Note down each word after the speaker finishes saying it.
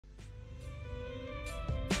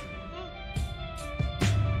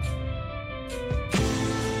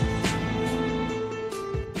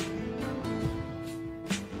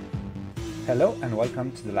Hello and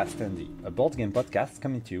welcome to The Last Standee, a board game podcast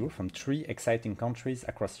coming to you from 3 exciting countries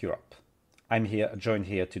across Europe. I'm joined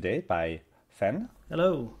here today by Fen,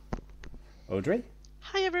 Hello. Audrey,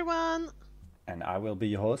 Hi everyone! and I will be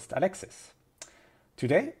your host, Alexis.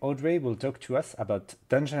 Today, Audrey will talk to us about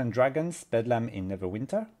Dungeons and Dragons Bedlam in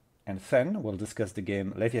Neverwinter, and Fen will discuss the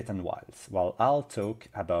game Leviathan Wilds, while I'll talk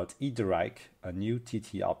about Eat the Reich, a new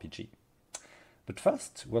TTRPG. But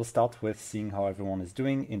first, we'll start with seeing how everyone is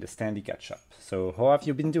doing in the Standee catch-up. So, how have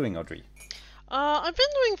you been doing, Audrey? I've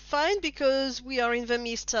been doing fine because we are in the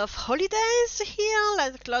midst of holidays here,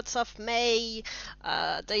 like lots of May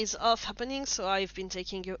days off happening, so I've been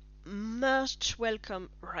taking a much welcome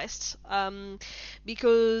rest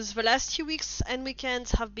because the last few weeks and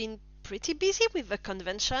weekends have been pretty busy with the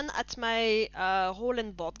convention at my role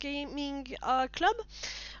and board gaming club,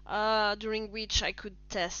 during which I could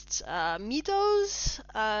test Meadows.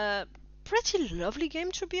 Pretty lovely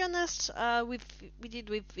game, to be honest. We did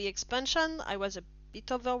with the expansion. I was a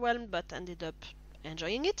bit overwhelmed, but ended up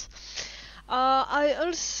enjoying it. I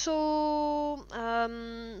also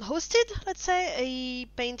hosted, let's say, a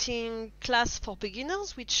painting class for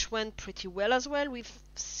beginners, which went pretty well as well, with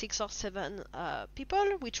 6 or 7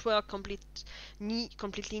 people, which were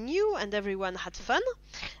completely new, and everyone had fun.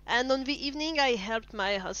 And on the evening, I helped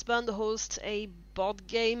my husband host a board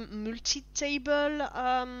game multi-table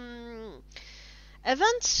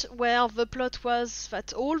event where the plot was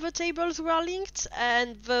that all the tables were linked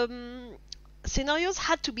and the scenarios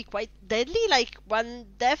had to be quite deadly, like one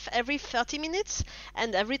death every 30 minutes,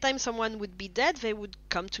 and every time someone would be dead, they would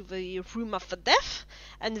come to the room of the death,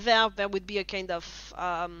 and there would be a kind of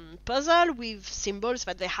puzzle with symbols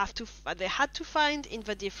that they had to find in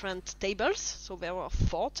the different tables. So there were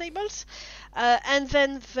 4 tables, and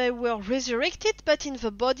then they were resurrected, but in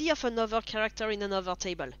the body of another character in another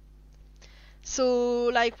table. So,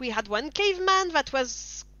 like, we had one caveman that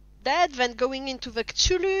was dead, then going into the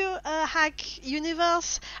Cthulhu hack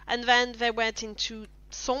universe, and then they went into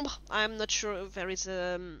Sombre. I'm not sure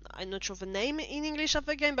the name in English of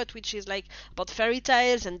the game, but which is like about fairy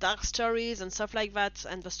tales and dark stories and stuff like that.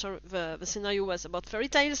 And the scenario was about fairy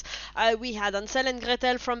tales. We had Ansel and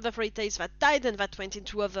Gretel from the fairy tales that died and that went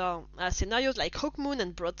into other scenarios like Hawkmoon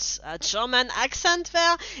and brought a German accent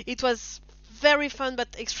there. It was very fun,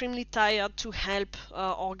 but extremely tired to help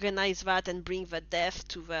organize that and bring the death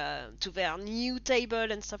to their new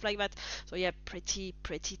table and stuff like that. So yeah, pretty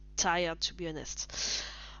tired, to be honest.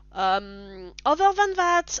 Other than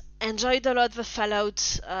that, enjoyed a lot the Fallout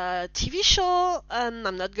TV show. I'm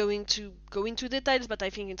not going to go into details, but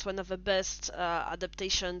I think it's one of the best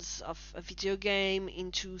adaptations of a video game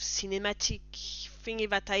into cinematic thingy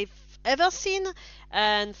that I've ever seen,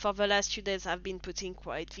 and for the last few days I've been putting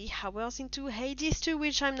quite the hours into Hades 2,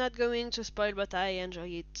 which I'm not going to spoil, but I enjoy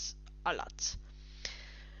it a lot.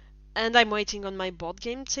 And I'm waiting on my board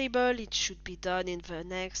game table. It should be done in the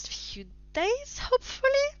next few days, hopefully.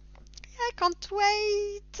 I can't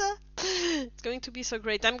wait. It's going to be so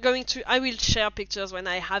great. I will share pictures when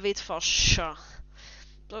I have it for sure.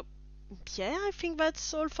 So, yeah, I think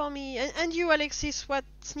that's all for me. And you, Alexis,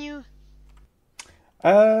 what's new?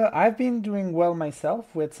 I've been doing well myself.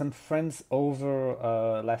 We had some friends over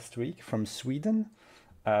last week from Sweden.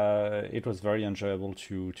 It was very enjoyable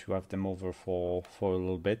to have them over for a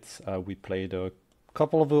little bit. We played a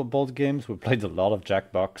couple of board games. We played a lot of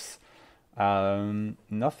Jackbox.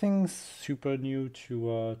 Nothing super new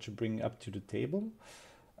to bring up to the table.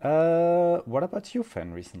 What about you,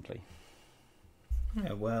 Fen, recently?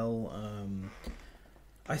 Yeah, well,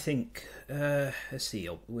 I think, let's see,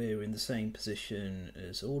 we're in the same position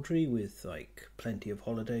as Audrey with like plenty of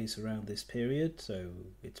holidays around this period. So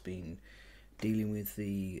it's been dealing with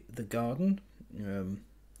the garden.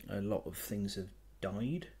 A lot of things have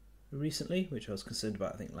died recently, which I was concerned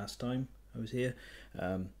about, I think, last time I was here.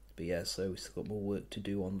 But yeah, so we've still got more work to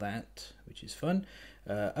do on that, which is fun.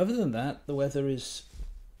 Other than that, the weather is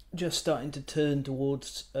just starting to turn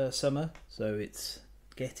towards summer, so it's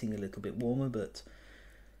getting a little bit warmer, but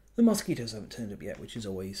the mosquitoes haven't turned up yet, which is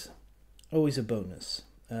always a bonus.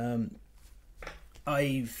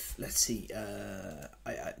 I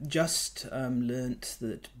just learnt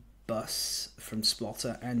that Bus from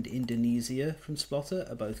Splotter and Indonesia from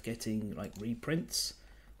Splotter are both getting like reprints,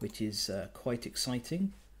 which is quite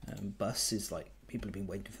exciting. Bus is like, people have been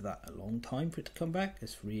waiting for that a long time for it to come back.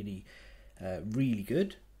 It's really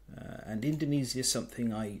good. And Indonesia is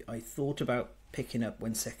something I thought about picking up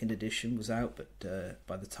when second edition was out, but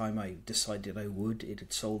by the time I decided I would, it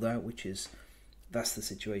had sold out, that's the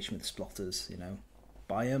situation with Splotters,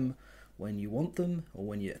 buy them when you want them or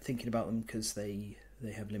when you're thinking about them, because they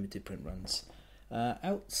have limited print runs.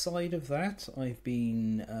 Outside of that, I've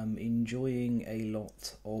been enjoying a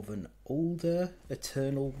lot of an older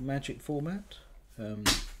Eternal Magic format.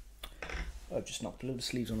 I've just knocked a load of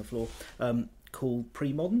sleeves on the floor. Called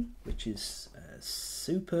Pre-Modern, which is a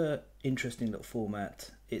super interesting little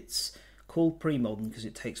format. It's called Pre-Modern because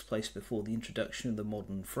it takes place before the introduction of the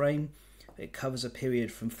modern frame. It covers a period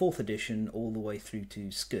from 4th edition all the way through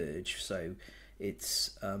to Scourge, so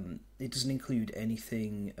it's it doesn't include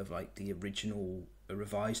anything of like the original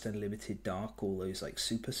revised unlimited dark, all those like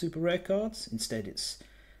super rare cards. Instead, it's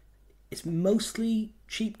mostly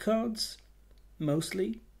cheap cards.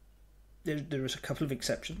 Mostly, there is a couple of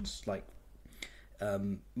exceptions like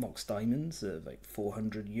Mox Diamonds are like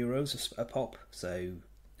 €400 a pop. So,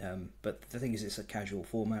 but the thing is, it's a casual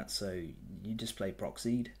format, so you just play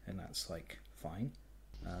Proxied, and that's like fine.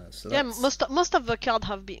 So yeah, most of the cards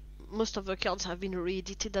have been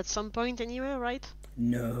re-edited at some point anyway, right?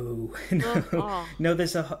 No. Oh. No.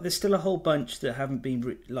 There's still a whole bunch that haven't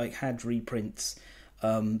been had reprints,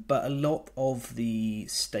 but a lot of the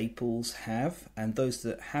staples have, and those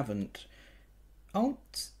that haven't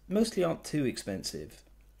aren't too expensive,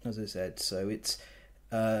 as I said. So it's,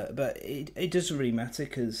 but it doesn't really matter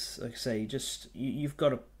because, like I say, you've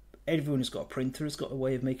got everyone who's got a printer has got a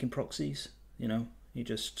way of making proxies. You know, you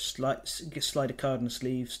just slide a card in a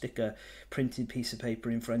sleeve, stick a printed piece of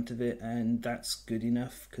paper in front of it, and that's good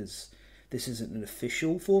enough because this isn't an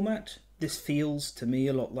official format. This feels to me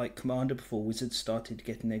a lot like Commander before Wizards started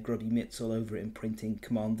getting their grubby mitts all over it and printing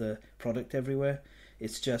Commander product everywhere.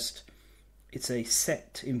 It's a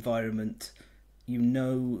set environment. You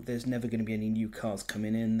know there's never going to be any new cards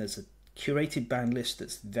coming in. There's a curated ban list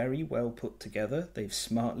that's very well put together. They've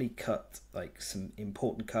smartly cut like some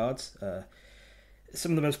important cards.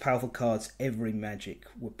 Some of the most powerful cards ever in Magic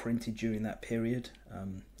were printed during that period.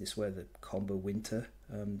 This is where the Combo Winter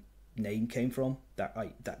name came from.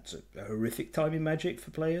 That's a horrific time in Magic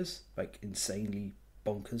for players, like insanely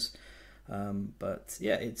bonkers. But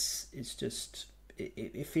yeah, it's just...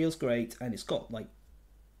 It feels great, and it's got like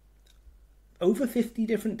over 50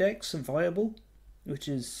 different decks are viable, which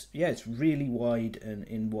is, yeah, it's really wide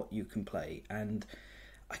in what you can play. And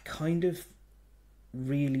I kind of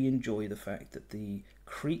really enjoy the fact that the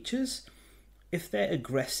creatures, if they're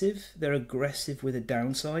aggressive with a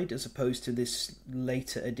downside, as opposed to this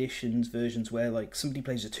later editions versions where like somebody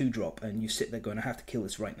plays a 2-drop and you sit there going, I have to kill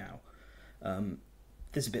this right now.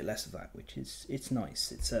 There's a bit less of that, which is, it's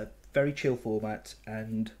nice. It's a very chill format,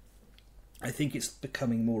 and I think it's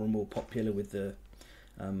becoming more and more popular with the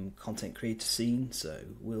content creator scene. So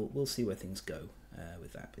we'll see where things go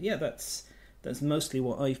with that. But yeah, that's mostly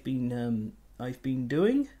what I've been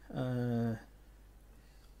doing,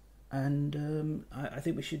 and I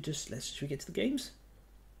think we should should we get to the games?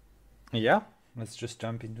 Yeah, let's just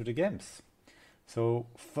jump into the games. So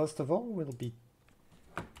first of all,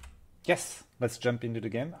 Yes, let's jump into the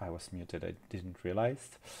game. I was muted, I didn't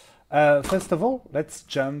realize. First of all, let's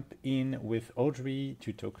jump in with Audrey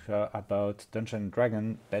to talk about Dungeons &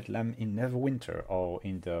 Dragons Bedlam in Neverwinter, or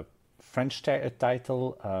in the French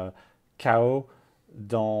title, Chaos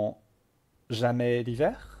dans jamais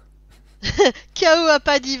l'hiver. Chaos à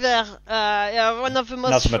pas d'hiver. Yeah, one of the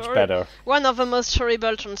most Not much better. One of the most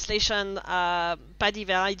horrible translation. Pas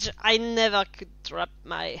d'hiver. I never could wrap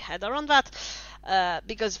my head around that.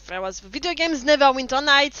 Because there was video games Neverwinter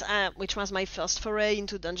Nights, which was my first foray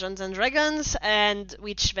into Dungeons and Dragons, and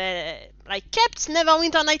which they kept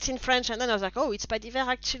Neverwinter Nights in French, and then I was like, oh, it's pas d'hiver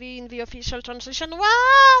actually in the official translation.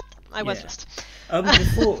 What? I was lost.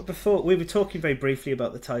 Before we were talking very briefly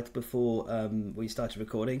about the title before we started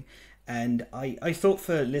recording, and I thought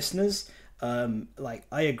for listeners, I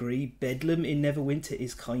agree, Bedlam in Neverwinter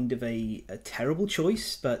is kind of a terrible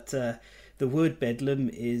choice, but the word Bedlam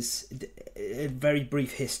is a very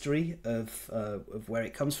brief history of where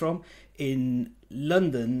it comes from. In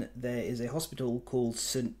London, there is a hospital called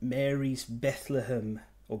St Mary's Bethlehem,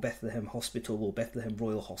 or Bethlehem Hospital, or Bethlehem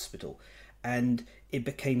Royal Hospital, and it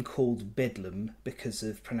became called Bedlam because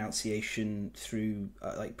of pronunciation through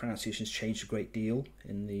pronunciations changed a great deal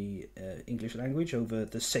in the English language over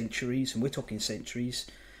the centuries, and we're talking centuries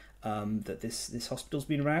that this hospital's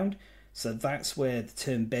been around. So that's where the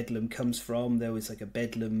term Bedlam comes from. There was like a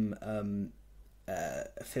Bedlam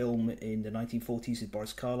film in the 1940s with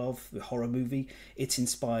Boris Karloff, the horror movie. It's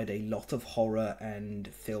inspired a lot of horror and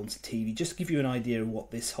films and TV, just to give you an idea of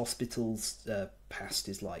what this hospital's past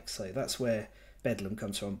is like. So that's where Bedlam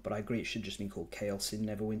comes from, but I agree it should just be called Chaos in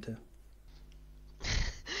Neverwinter.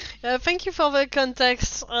 Thank you for the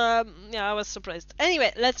context. Yeah, I was surprised.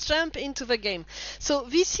 Anyway, let's jump into the game. So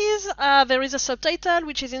this is, there is a subtitle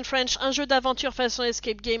which is in French, un jeu d'aventure façon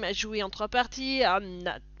escape game à jouer en 3 parties.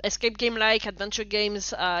 Escape game-like adventure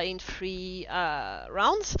games in 3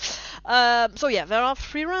 rounds. So yeah, there are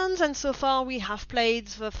 3 rounds, and so far we have played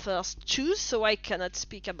the first 2, so I cannot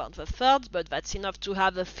speak about the third, but that's enough to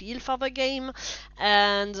have a feel for the game.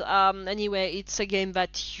 And anyway, it's a game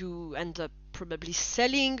that you end up probably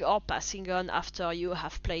selling or passing on after you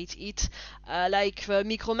have played it. Like the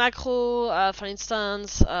Micro Macro, for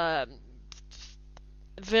instance,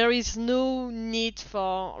 there is no need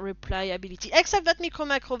for replayability, except that Micro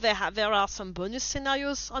Macro there are some bonus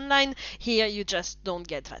scenarios online. Here you just don't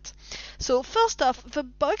get that. So first off, the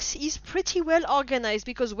box is pretty well organized,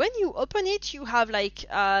 because when you open it, you have like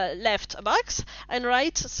left a box and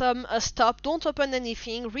right some stop, don't open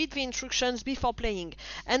anything, read the instructions before playing.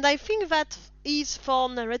 And I think that is for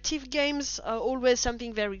narrative games always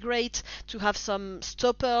something very great, to have some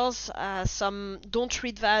stoppers, some don't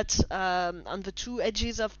read that on the 2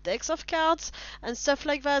 edges of decks of cards and stuff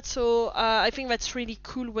like that. So I think that's really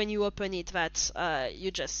cool when you open it, that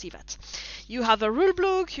you just see that. You have a rule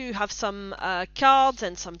book, you have some cards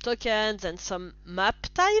and some tokens and some map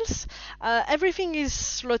tiles. Everything is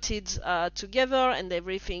slotted together, and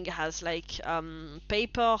everything has like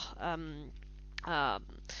paper,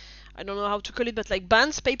 I don't know how to call it, but like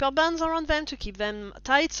bands, paper bands around them to keep them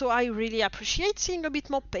tight. So I really appreciate seeing a bit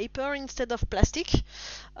more paper instead of plastic,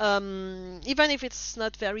 even if it's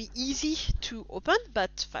not very easy to open,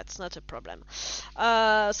 but that's not a problem.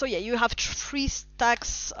 So yeah, you have 3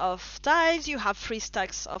 stacks of tiles, you have 3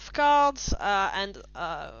 stacks of cards, and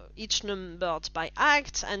each numbered by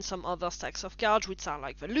act, and some other stacks of cards which are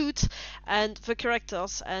like the loot and the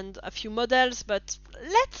characters and a few models, but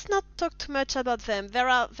let's not talk too much about them.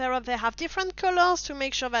 They have different colors to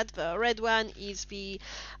make sure that the red one is the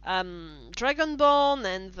Dragonborn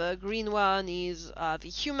and the green one is the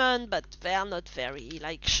human, but they are not very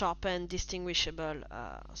like sharp and distinguishable,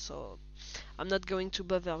 so I'm not going to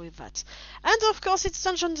bother with that. And of course it's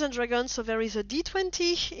Dungeons and Dragons, so there is a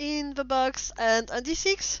D20 in the box and a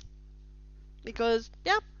D6, because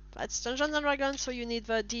yeah, that's Dungeons and Dragons, so you need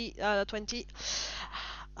the D20.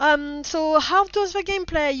 So how does the game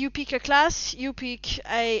play? You pick a class, you pick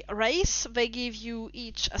a race, they give you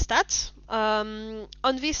each a stat. On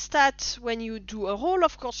this stat, when you do a roll,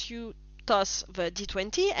 of course you toss the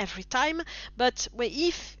d20 every time, but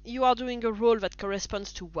if you are doing a roll that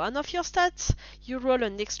corresponds to one of your stats, you roll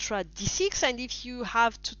an extra d6, and if you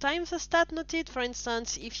have 2 times the stat noted, for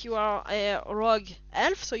instance, if you are a rogue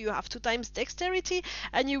elf, so you have 2 times dexterity,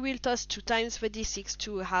 and you will toss 2 times the d6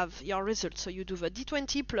 to have your result. So you do the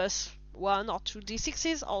d20 plus 1 or 2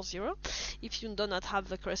 d6s or 0 if you do not have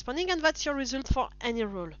the corresponding, and that's your result for any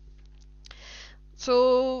roll.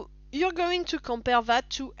 So you're going to compare that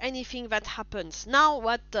to anything that happens. Now,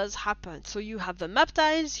 what does happen? So you have the map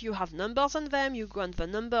tiles, you have numbers on them, you go on the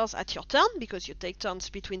numbers at your turn, because you take turns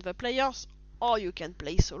between the players, or you can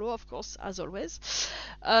play solo, of course, as always.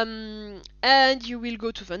 And you will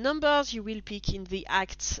go to the numbers, you will pick in the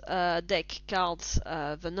act deck cards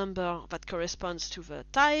the number that corresponds to the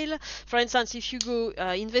tile. For instance, if you go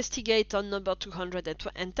investigate on number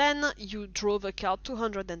 210, you draw the card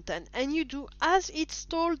 210, and you do as it's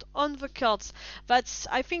told on the cards. That's,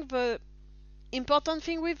 I think, the important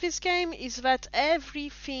thing with this game is that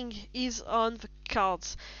everything is on the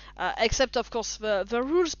cards, except of course the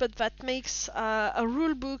rules, but that makes a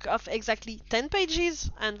rule book of exactly 10 pages,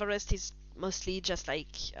 and the rest is mostly just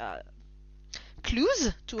like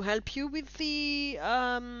clues to help you with the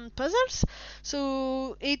puzzles.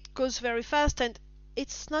 So it goes very fast, and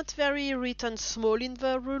it's not very written small in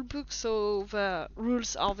the rule book, so the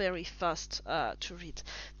rules are very fast to read.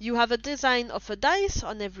 You have a design of a dice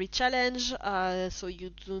on every challenge, so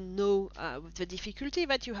you do know the difficulty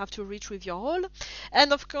that you have to reach with your roll.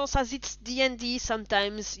 And of course, as it's D&D,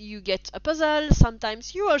 sometimes you get a puzzle,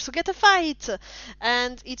 sometimes you also get a fight.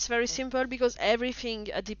 And it's very simple, because everything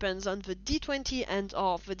depends on the D20 and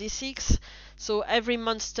or the D6. So every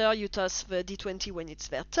monster, you toss the d20 when it's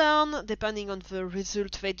their turn. Depending on the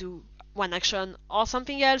result, they do one action or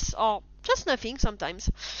something else, or just nothing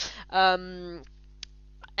sometimes. And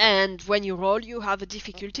when you roll, you have a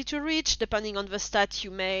difficulty to reach. Depending on the stat,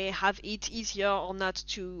 you may have it easier or not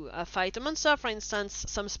to fight a monster. For instance,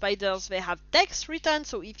 some spiders, they have dex written,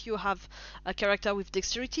 so if you have a character with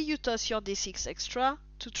dexterity, you toss your d6 extra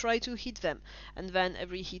to try to hit them, and then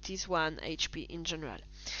every hit is 1 HP in general.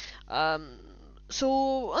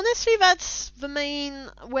 So honestly, that's the main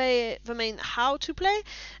way, the main how to play,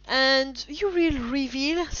 and you will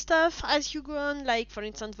reveal stuff as you go on. Like for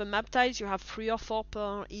instance, the map tiles, you have 3 or 4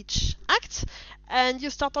 per each act, and you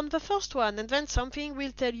start on the first one, and then something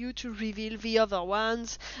will tell you to reveal the other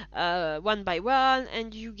ones one by one,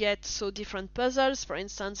 and you get so different puzzles. For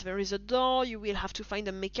instance, there is a door, you will have to find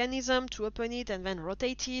a mechanism to open it and then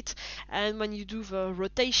rotate it, and when you do the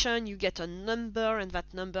rotation, you get a number, and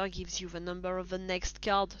that number gives you the number of the next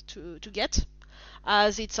card to get,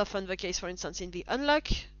 as it's often the case, for instance, in the unlock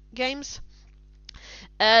games.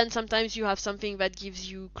 And sometimes you have something that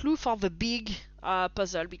gives you clue for the big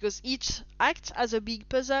puzzle, because each act has a big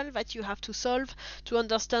puzzle that you have to solve to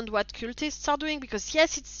understand what cultists are doing, because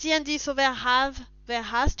yes, it's Standee, so there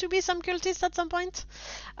has to be some cultists at some point.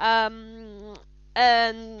 And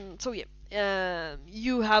so yeah,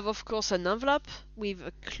 you have of course an envelope with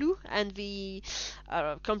a clue and the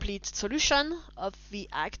complete solution of the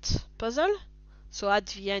act puzzle. So at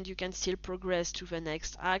the end you can still progress to the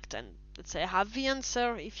next act and, let's say, have the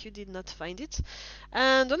answer if you did not find it.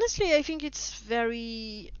 And honestly, I think it's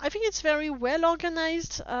very well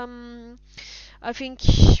organized. I think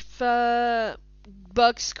the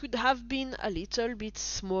box could have been a little bit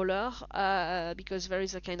smaller because there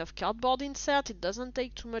is a kind of cardboard insert. It doesn't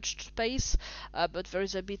take too much space, but there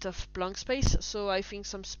is a bit of blank space, so I think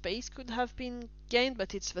some space could have been gained,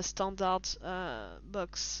 but it's the standard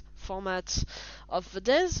box format of the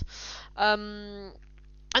days.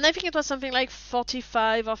 And I think it was something like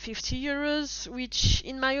 45 or 50 euros, which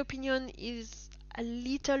in my opinion is a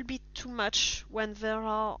little bit too much when there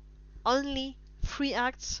are only 3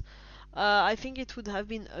 acts. I think it would have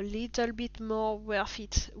been a little bit more worth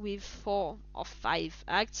it with 4 or 5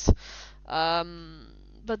 acts.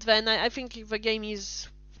 But then I think the game is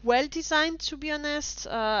well designed, to be honest.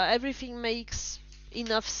 Everything makes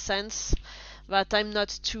enough sense that I'm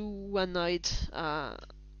not too annoyed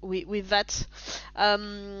with that.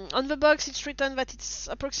 On the box it's written that it's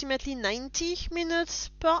approximately 90 minutes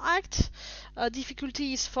per act.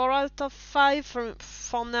 Difficulty is 4 out of 5.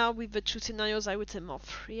 For now, with the 2 scenarios, I would say more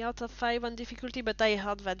 3 out of 5 on difficulty, but I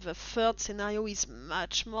heard that the 3rd scenario is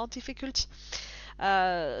much more difficult.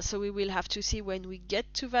 So we will have to see when we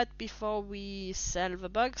get to that before we sell the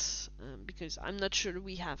box, because I'm not sure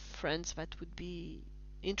we have friends that would be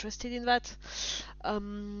interested in that.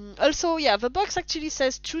 Also, yeah, the box actually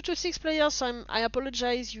says 2 to 6 players, so I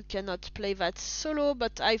apologize, you cannot play that solo,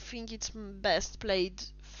 but I think it's best played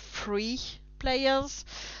 3 players,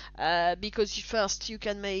 because first you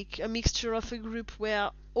can make a mixture of a group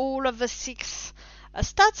where all of the 6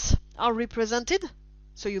 stats are represented,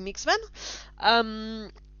 so you mix them.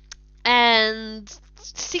 And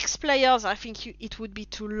 6 players, I think it would be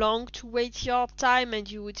too long to wait your time, and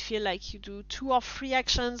you would feel like you do 2 or 3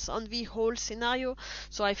 actions on the whole scenario.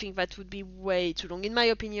 So I think that would be way too long. In my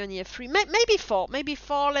opinion, yeah, 3, maybe 4,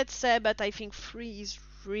 let's say, but I think 3 is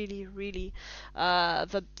really, really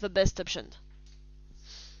the best option.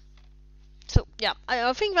 So yeah,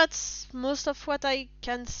 I think that's most of what I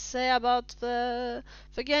can say about the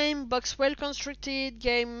game. Box well constructed,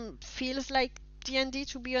 game feels like D&D,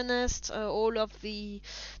 to be honest. All of the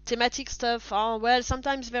thematic stuff are, well,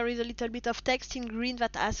 sometimes there is a little bit of text in green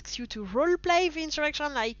that asks you to roleplay the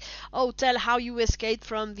interaction, like, oh, tell how you escaped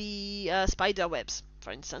from the spider webs,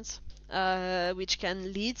 for instance, which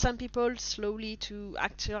can lead some people slowly to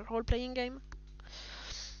actual role-playing game.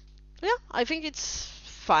 Yeah, I think it's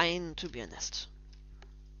fine, to be honest.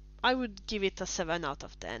 I would give it a 7 out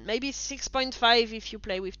of 10, maybe 6.5 if you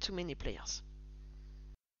play with too many players.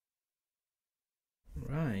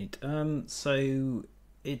 Right. So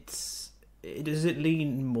does it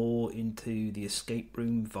lean more into the escape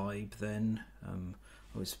room vibe then?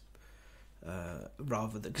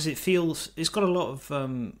 Rather than, because it's got a lot of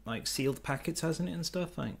like sealed packets, hasn't it, and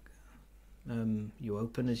stuff like. You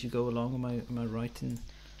open as you go along. Am I right in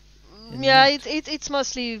yeah, it's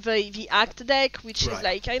mostly the act deck, which is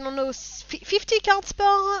like, I don't know, 50 cards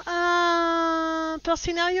per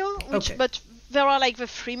scenario, which, okay. But there are like the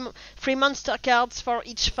free monster cards for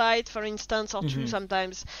each fight, for instance, or 2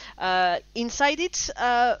 sometimes. Inside it,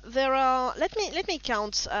 there are, let me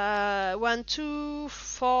count, 1, 2,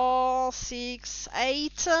 4, 6,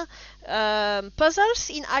 8 puzzles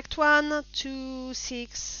in Act 1, 2,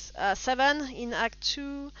 6, 7 in Act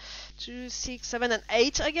 2, 2, 6, 7, and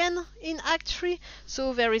 8 again in Act 3.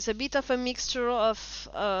 So there is a bit of a mixture of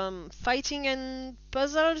fighting and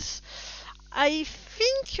puzzles. I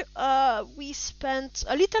think we spent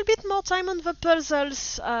a little bit more time on the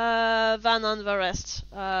puzzles than on the rest,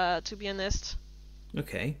 to be honest.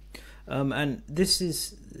 Okay. And this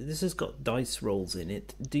has got dice rolls in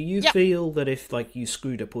it. Do you Yeah. feel that if like you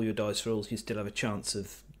screwed up all your dice rolls, you still have a chance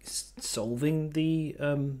of solving the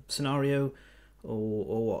scenario,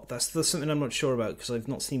 or what? That's something I'm not sure about, because I've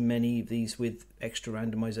not seen many of these with extra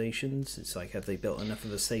randomizations. It's like, have they built enough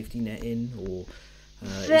of a safety net in, or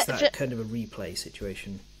is that kind of a replay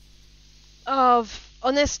situation?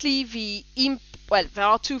 Honestly, well, there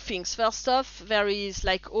are two things. First off, there is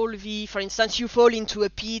like all for instance, you fall into a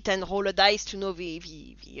pit and roll a dice to know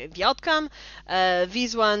the outcome.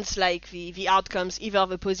 These ones, like the outcomes, either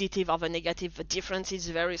the positive or the negative, the difference is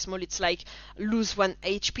very small. It's like lose 1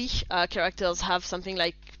 HP. Characters have something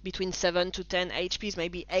like between 7 to 10 HPs,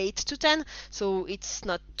 maybe 8 to 10, so it's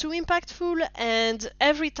not too impactful. And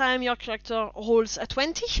every time your character rolls a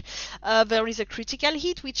 20, there is a critical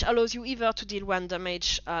hit, which allows you either to deal 1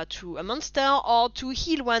 damage to a monster or to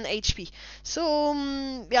heal 1 HP. So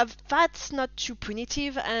yeah, that's not too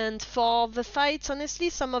punitive. And for the fights, honestly,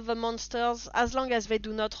 some of the monsters, as long as they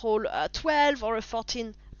do not roll a 12 or a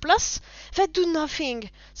 14 plus, they do nothing.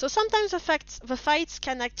 So sometimes the fights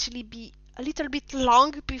can actually be a little bit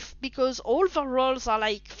long because all the rolls are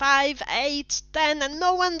like 5, 8, 10, and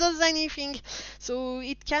no one does anything. So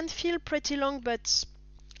it can feel pretty long, but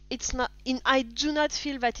it's not. I do not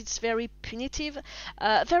feel that it's very punitive.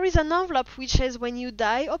 There is an envelope which says when you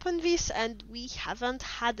die, open this, and we haven't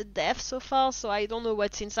had a death so far, so I don't know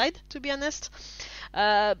what's inside, to be honest.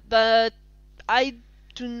 But I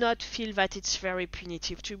do not feel that it's very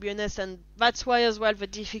punitive, to be honest, and that's why as well the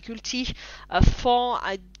difficulty 4,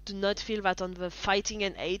 I do not feel that on the fighting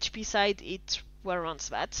and HP side it warrants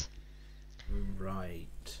that. Right.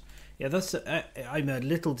 Yeah, that's. I'm a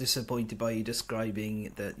little disappointed by you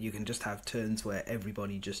describing that you can just have turns where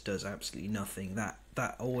everybody just does absolutely nothing. That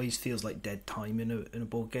always feels like dead time in a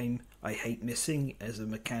board game. I hate missing as a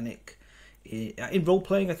mechanic. In role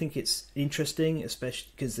playing, I think it's interesting,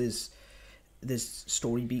 especially because there's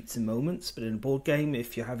story beats and moments. But in a board game,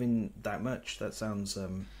 if you're having that much, that sounds a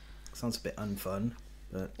bit unfun.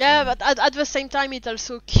 But, yeah, but at the same time, it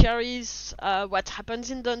also carries what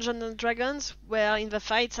happens in Dungeons and Dragons, where in the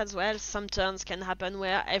fights as well, some turns can happen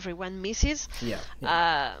where everyone misses. Yeah.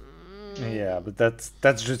 Yeah, but that's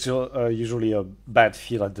just usually a bad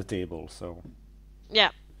feel at the table. So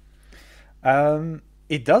yeah,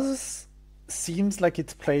 it does seems like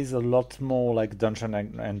it plays a lot more like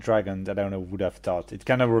Dungeons and Dragons than I would have thought. It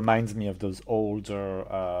kind of reminds me of those older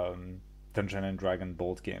Dungeons and Dragons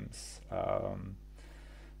board games.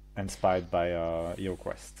 Inspired by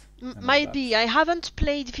HeroQuest. Might be. I haven't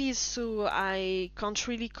played these, so I can't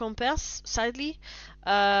really compare, sadly.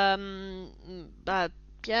 But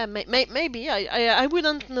yeah, maybe. I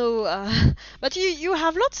wouldn't know. But you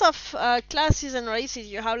have lots of classes and races.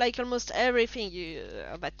 You have like almost everything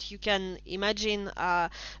that you can imagine.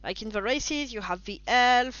 Like in the races, you have the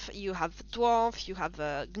elf, you have the dwarf, you have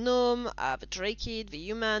the gnome, the drakid, the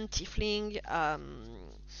human, tiefling.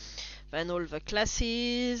 Then all the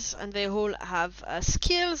classes, and they all have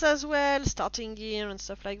skills as well, starting gear and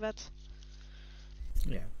stuff like that.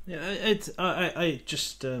 Yeah. It's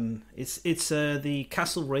the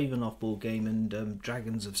Castle Ravenloft board game and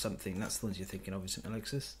Dragons of something. That's the ones you're thinking of, isn't it,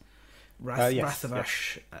 Alexis? Wrath of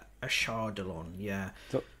Ashardalon. Yeah.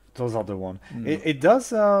 Those are the one. It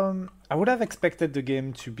does. I would have expected the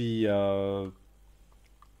game to be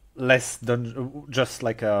less just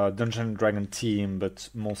like a Dungeon and Dragon team, but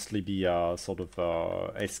mostly be a sort of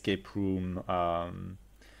escape room,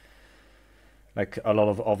 like a lot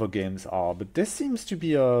of other games are. But this seems to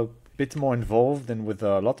be a bit more involved and with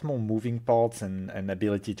a lot more moving parts and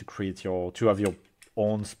ability to have your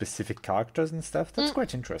own specific characters and stuff. That's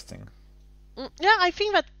quite interesting. Yeah, I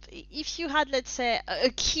think that if you had, let's say, a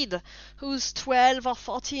kid who's 12 or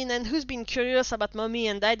 14 and who's been curious about mommy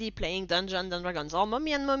and daddy playing Dungeons and Dragons, or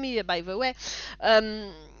mommy and mommy, by the way,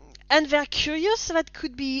 and they're curious, that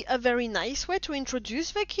could be a very nice way to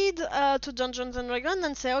introduce the kid to Dungeons and Dragons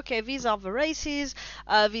and say, okay, these are the races,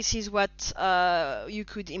 this is what you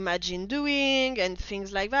could imagine doing, and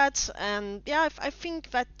things like that. And yeah, I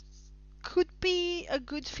think that could be a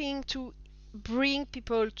good thing to bring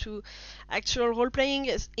people to actual role-playing,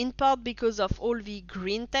 in part because of all the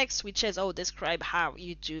green text which says, describe how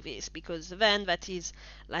you do this, because then that is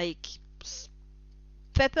like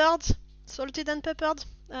salted and peppered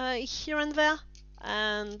here and there,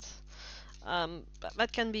 and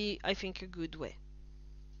that can be, I think, a good way.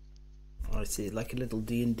 I see, like a little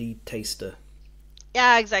D&D taster.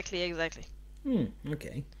 Yeah, exactly.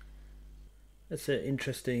 Okay. That's an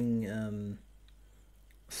interesting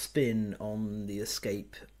spin on the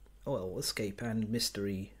escape and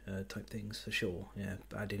mystery type things, for sure. Yeah,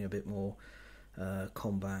 adding a bit more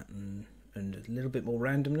combat and a little bit more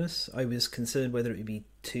randomness. I was concerned whether it would be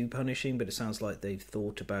too punishing, but it sounds like they've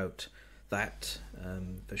thought about that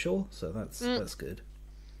for sure. So that's good.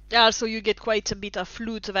 Yeah, also you get quite a bit of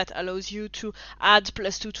loot that allows you to add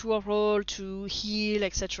 +2 to a roll, to heal,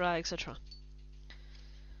 etc., etc.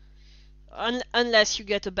 Unless you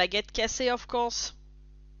get a baguette cassé, of course.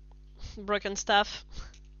 Broken staff.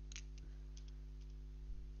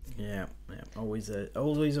 Yeah, always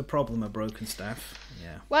a problem, a broken staff.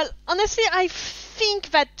 Yeah. Well, honestly, I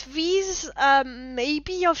think that these may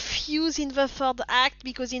be of use in the third act,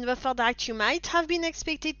 because in the third act you might have been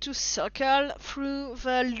expected to circle through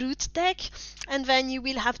the loot deck, and then you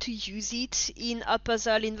will have to use it in a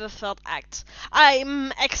puzzle in the third act.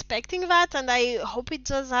 I'm expecting that, and I hope it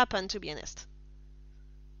does happen, to be honest.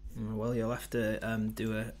 Well, you'll have to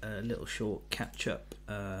do a little short catch-up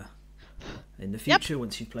in the future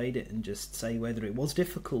once you've played it, and just say whether it was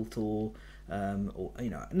difficult or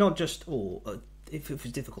not just if it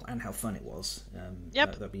was difficult and how fun it was.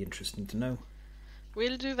 That'd be interesting to know.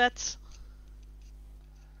 We'll do that.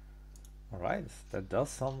 All right, that does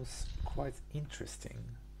sound quite interesting.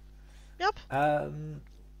 Yep.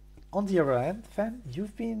 On the other hand, Fan,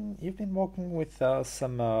 you've been working with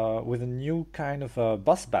with a new kind of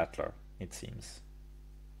boss battler, it seems.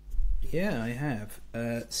 Yeah, I have.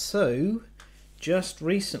 So, just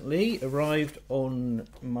recently arrived on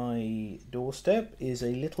my doorstep is a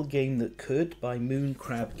little game that could by Moon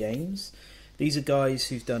Crab Games. These are guys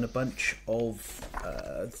who've done a bunch of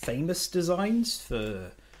famous designs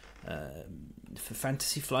for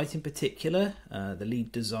Fantasy Flight in particular. The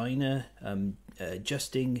lead designer,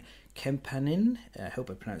 Justin Kempanin, I hope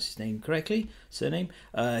I pronounced his name correctly, surname.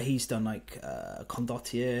 He's done like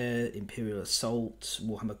Condottiere, Imperial Assault,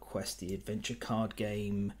 Warhammer Quest, the adventure card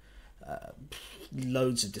game,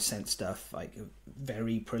 loads of Descent stuff, like a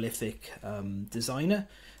very prolific designer.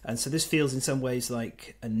 And so this feels in some ways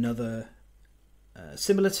like another,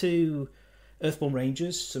 similar to Earthborn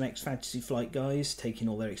Rangers, some ex-Fantasy Flight guys taking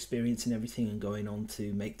all their experience and everything and going on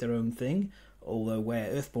to make their own thing. Although where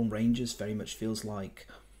Earthborn Rangers very much feels like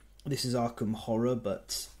this is Arkham Horror,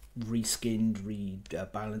 but reskinned,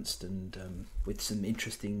 rebalanced, and with some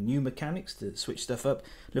interesting new mechanics to switch stuff up.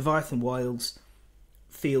 Leviathan Wilds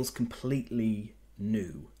feels completely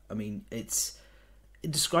new. I mean,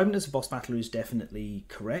 describing it as a boss battler is definitely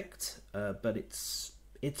correct, but it's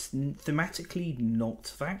thematically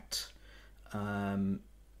not that.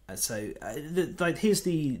 Here's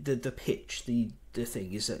the pitch. The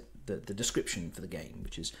thing is that the description for the game,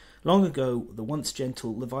 which is: long ago, the once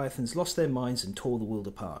gentle Leviathans lost their minds and tore the world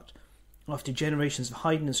apart. After generations of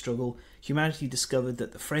hiding and struggle, humanity discovered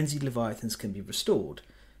that the frenzied Leviathans can be restored.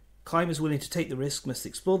 Climbers willing to take the risk must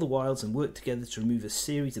explore the wilds and work together to remove a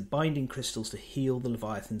series of binding crystals to heal the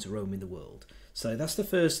Leviathans roaming the world. So that's the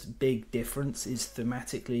first big difference, is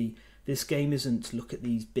thematically this game isn't look at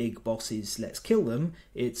these big bosses, let's kill them.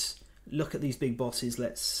 It's look at these big bosses,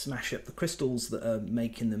 let's smash up the crystals that are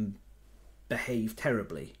making them behave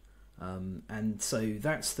terribly. And so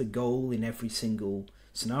that's the goal in every single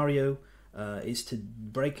scenario, is to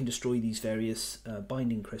break and destroy these various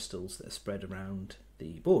binding crystals that are spread around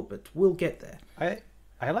the board. But we'll get there.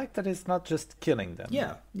 I like that it's not just killing them.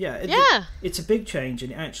 Yeah. It's a big change,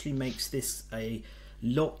 and it actually makes this a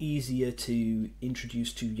lot easier to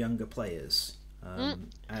introduce to younger players.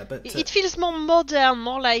 But it feels more modern,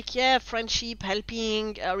 more like friendship,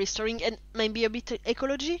 helping, restoring, and maybe a bit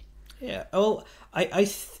ecology. Yeah. Well,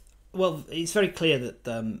 well, it's very clear that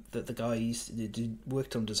that the guys who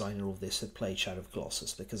worked on designing all of this have played Shadow of the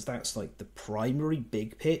Colossus, because that's like the primary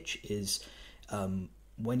big pitch is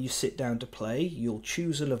when you sit down to play, you'll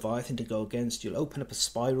choose a Leviathan to go against. You'll open up a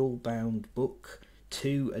spiral-bound book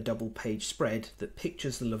to a double-page spread that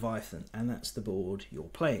pictures the Leviathan, and that's the board you're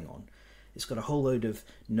playing on. It's got a whole load of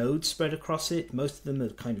nodes spread across it. Most of them are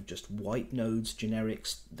kind of just white nodes, generic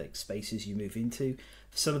like spaces you move into.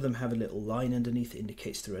 Some of them have a little line underneath that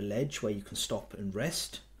indicates they're a ledge where you can stop and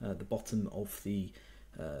rest. The bottom of the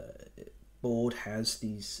board has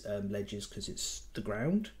these ledges because it's the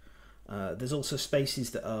ground. There's also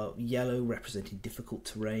spaces that are yellow, representing difficult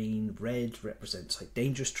terrain. Red represents like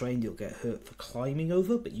dangerous terrain you'll get hurt for climbing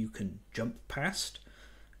over, but you can jump past.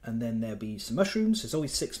 And then there'll be some mushrooms. There's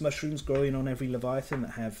always 6 mushrooms growing on every Leviathan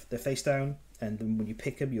that have their face down. And then when you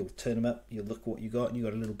pick them, you'll turn them up, you'll look at what you got, and you've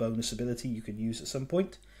got a little bonus ability you can use at some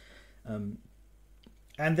point. And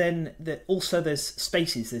then there's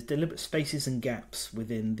spaces, there's deliberate spaces and gaps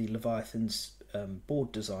within the Leviathan's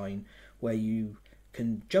board design where you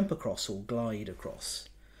can jump across or glide across.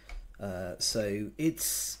 So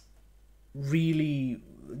it's really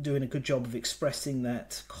doing a good job of expressing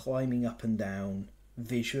that climbing up and down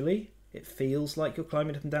visually. It feels like you're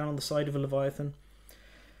climbing up and down on the side of a Leviathan.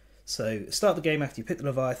 So start the game after you pick the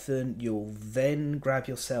Leviathan, you'll then grab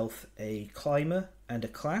yourself a climber and a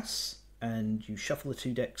class, and you shuffle the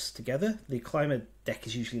two decks together. The climber deck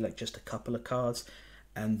is usually like just a couple of cards,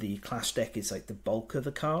 and the class deck is like the bulk of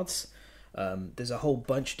the cards. There's a whole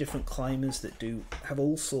bunch of different climbers that have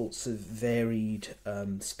all sorts of varied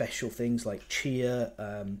special things, like Cheer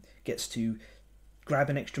gets to grab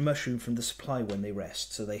an extra mushroom from the supply when they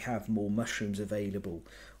rest, so they have more mushrooms available.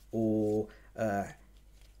 Or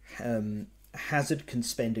Hazard can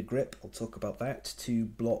spend a grip, I'll talk about that, to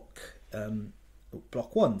block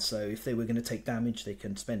one. So if they were going to take damage, they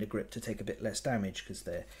can spend a grip to take a bit less damage because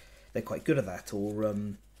they're quite good at that. Or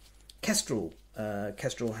Kestrel.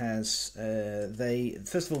 Kestrel has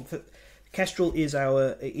first of all, Kestrel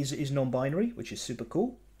is non-binary, which is super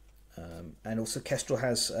cool. And also Kestrel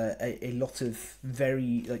has a lot of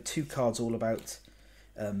very, like, 2 cards all about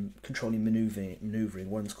controlling maneuvering.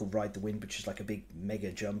 One's called Ride the Wind, which is like a big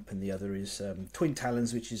mega jump, and the other is Twin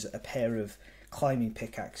Talons, which is a pair of climbing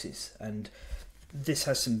pickaxes. And this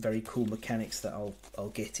has some very cool mechanics that I'll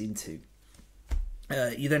get into.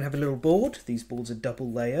 You then have a little board. These boards are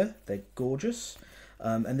double layer. They're gorgeous.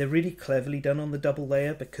 And they're really cleverly done on the double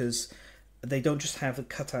layer because they don't just have the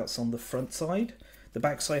cutouts on the front side. The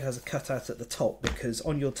back side has a cutout at the top because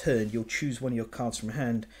on your turn you'll choose one of your cards from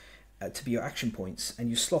hand to be your action points, and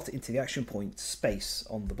you slot it into the action point space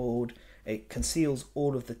on the board. It conceals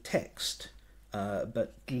all of the text,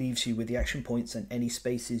 but leaves you with the action points and any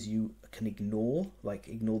spaces you can ignore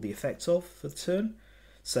the effects of for the turn.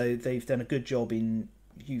 So they've done a good job in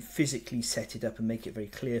you physically set it up and make it very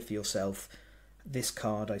clear for yourself. This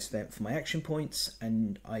card I spent for my action points,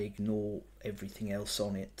 and I ignore everything else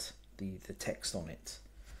on it, the text on it,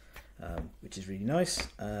 which is really nice.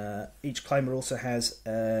 Each climber also has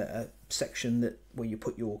a section where you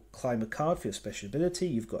put your climber card for your special ability.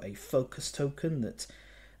 You've got a focus token that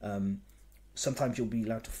sometimes you'll be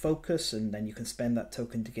allowed to focus, and then you can spend that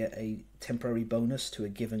token to get a temporary bonus to a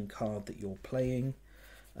given card that you're playing.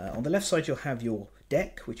 On the left side you'll have your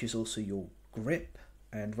deck, which is also your grip,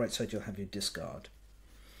 and right side you'll have your discard.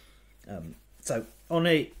 So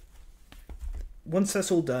once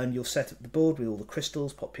that's all done, you'll set up the board with all the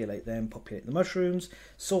crystals, populate them, populate the mushrooms,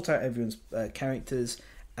 sort out everyone's characters,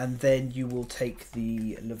 and then you will take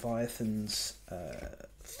the Leviathan's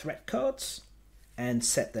threat cards and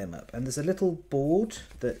set them up. And there's a little board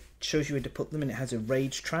that shows you where to put them, and it has a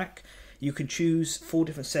rage track. You can choose 4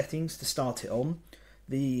 different settings to start it on.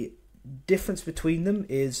 The difference between them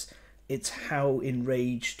is it's how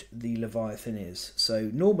enraged the Leviathan is. So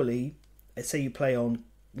normally, let's say you play on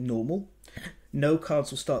normal, no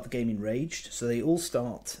cards will start the game enraged, so they all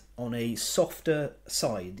start on a softer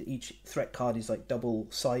side. Each threat card is like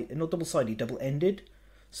double-ended.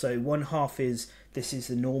 So one half is, this is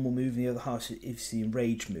the normal move, and the other half is the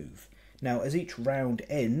enraged move. Now, as each round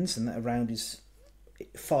ends, and that round is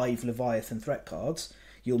 5 Leviathan threat cards,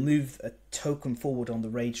 you'll move a token forward on the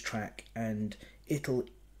rage track, and it'll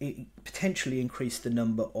potentially increase the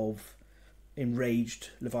number of enraged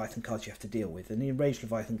Leviathan cards you have to deal with. And the enraged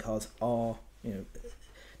Leviathan cards are,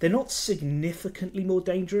 they're not significantly more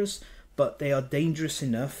dangerous, but they are dangerous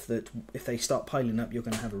enough that if they start piling up, you're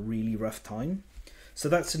going to have a really rough time. So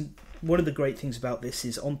that's one of the great things about this,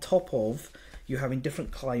 is on top of you having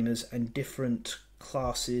different climbers and different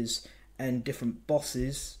classes and different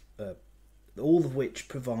bosses, all of which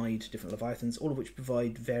provide different Leviathans, all of which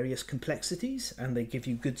provide various complexities, and they give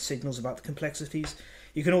you good signals about the complexities.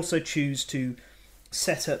 You can also choose to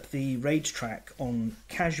set up the rage track on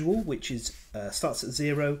casual, which is starts at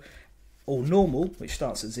 0, or normal, which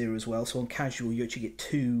starts at 0 as well. So on casual, you actually get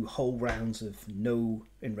 2 whole rounds of no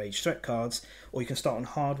enraged threat cards, or you can start on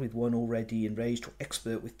hard with 1 already enraged, or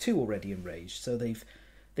expert with 2 already enraged. So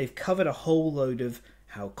they've covered a whole load of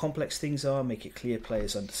how complex things are, make it clear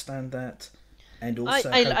players understand that. And also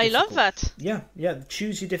I love that. Yeah.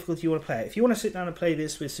 Choose your difficulty you want to play. If you want to sit down and play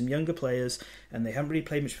this with some younger players and they haven't really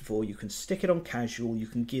played much before, you can stick it on casual. You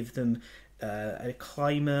can give them a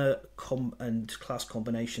climber and class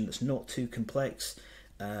combination that's not too complex,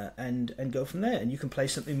 and go from there. And you can play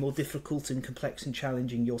something more difficult and complex and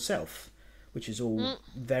challenging yourself, which is all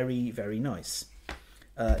very, very nice.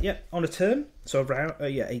 On a turn,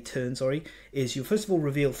 a turn, is you'll first of all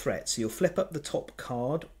reveal threats. So you'll flip up the top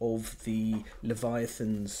card of the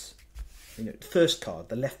Leviathan's, first card,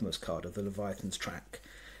 the leftmost card of the Leviathan's track.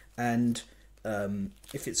 And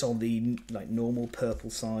if it's on the normal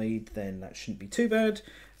purple side, then that shouldn't be too bad.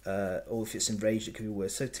 or if it's enraged, it could be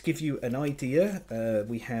worse. So to give you an idea,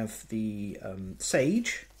 we have the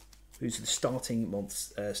Sage, who's the starting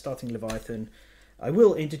Leviathan. I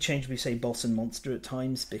will interchangeably say boss and monster at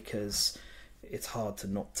times because it's hard to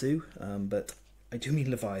not to, but I do mean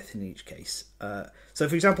Leviathan in each case. So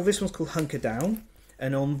for example, this one's called Hunker Down,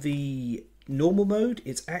 and on the normal mode,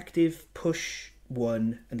 it's active, push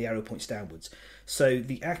 1, and the arrow points downwards. So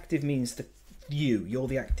the active means that you're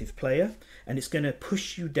the active player, and it's going to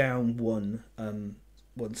push you down one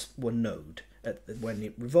node when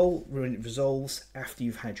it resolves after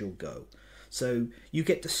you've had your go. So you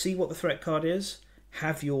get to see what the threat card is,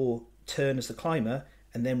 have your turn as the climber,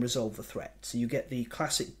 and then resolve the threat. So you get the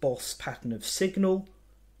classic boss pattern of signal,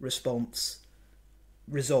 response,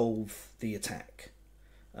 resolve the attack.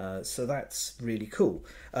 So that's really cool.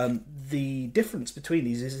 The difference between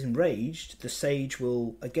these is enraged, the Sage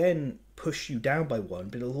will again push you down by 1,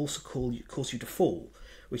 but it'll also cause you to fall,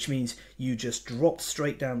 which means you just drop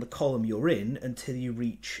straight down the column you're in until you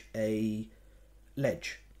reach a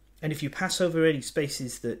ledge. And if you pass over any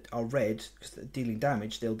spaces that are red, because they're dealing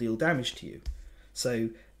damage, they'll deal damage to you. So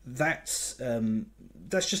that's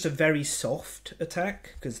just a very soft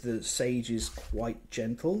attack, because the Sage is quite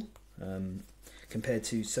gentle compared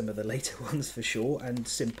to some of the later ones for sure, and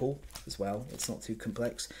simple as well. It's not too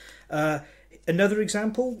complex. Another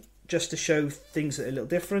example, just to show things that are a little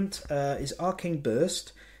different, is Arcane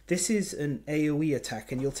Burst. This is an AoE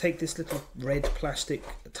attack, and you'll take this little red plastic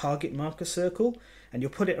target marker circle, and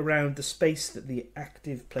you'll put it around the space that the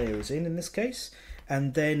active player is in this case,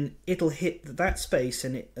 and then it'll hit that space,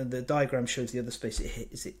 and the diagram shows the other space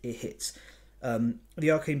it hits.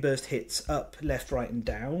 The Arcane Burst hits up, left, right, and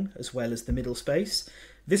down, as well as the middle space.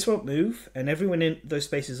 This won't move, and everyone in those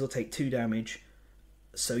spaces will take 2 damage.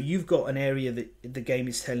 So you've got an area that the game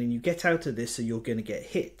is telling you, get out of this, or you're going to get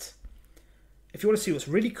hit. If you want to see what's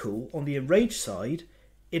really cool, on the enraged side,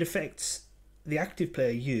 it affects the active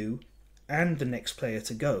player, you, and the next player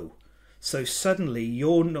to go. So suddenly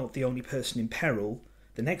you're not the only person in peril,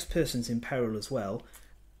 the next person's in peril as well,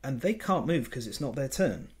 and they can't move because it's not their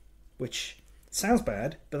turn. Which sounds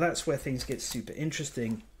bad, but that's where things get super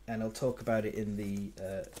interesting, and I'll talk about it in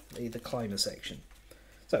the climber section.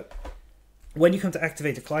 So, when you come to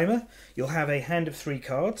activate a climber, you'll have a hand of 3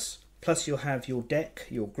 cards, plus you'll have your deck,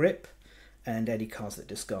 your grip, and any cards that are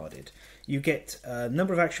discarded. You get a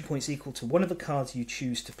number of action points equal to one of the cards you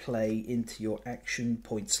choose to play into your action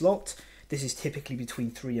point slot. This is typically between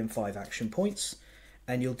 3 and 5 action points,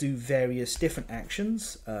 and you'll do various different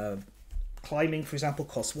actions. Climbing, for example,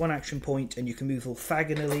 costs 1 action point, and you can move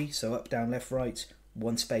orthogonally, so up, down, left, right,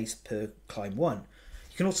 1 space per climb 1.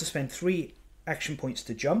 You can also spend 3 action points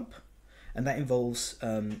to jump, and that involves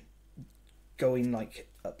going like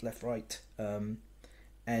up, left, right,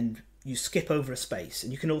 and you skip over a space.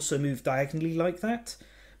 And you can also move diagonally like that,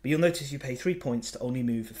 but you'll notice you pay 3 points to only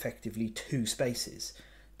move effectively 2 spaces.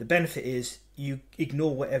 The benefit is you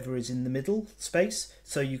ignore whatever is in the middle space,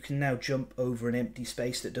 so you can now jump over an empty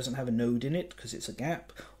space that doesn't have a node in it because it's a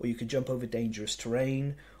gap, or you can jump over dangerous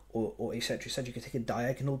terrain, or etc. etc. You can take a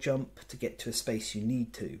diagonal jump to get to a space you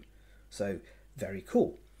need to. So, very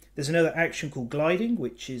cool. There's another action called gliding,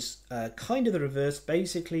 which is kind of the reverse.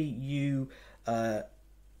 Basically, you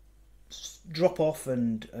drop off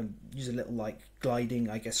and use a little like gliding,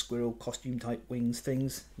 I guess, squirrel costume type wings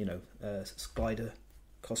things, glider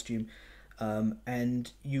costume,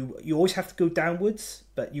 and you always have to go downwards,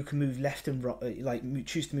 but you can move left and right,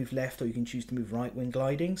 choose to move left, or you can choose to move right when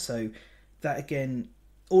gliding. So that again,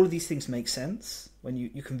 all of these things make sense when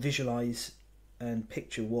you can visualize and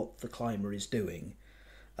picture what the climber is doing.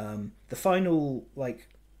 The final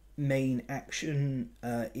main action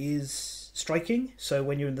is striking. So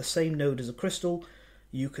when you're in the same node as a crystal,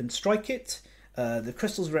 you can strike it. The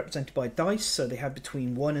crystals are represented by dice, so they have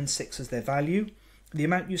between 1 and 6 as their value. The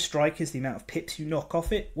amount you strike is the amount of pips you knock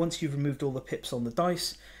off it. Once you've removed all the pips on the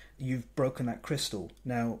dice, you've broken that crystal.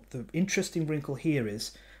 Now, the interesting wrinkle here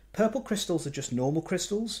is purple crystals are just normal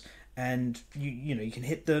crystals, and you can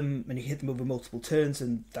hit them, and you hit them over multiple turns,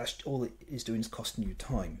 and that's all it is doing is costing you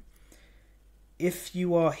time. If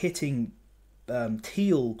you are hitting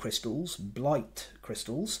teal crystals, blight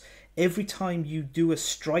crystals, every time you do a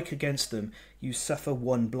strike against them, you suffer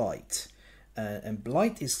 1 blight. And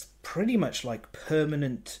blight is pretty much like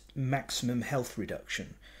permanent maximum health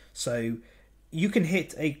reduction. So you can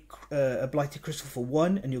hit a blighted crystal for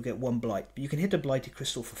 1 and you'll get 1 blight. But you can hit a blighted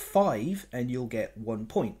crystal for 5 and you'll get 1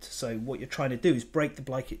 point. So what you're trying to do is break the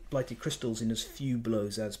blighted crystals in as few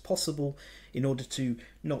blows as possible in order to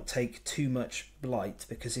not take too much blight.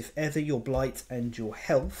 Because if ever your blight and your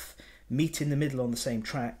health meet in the middle on the same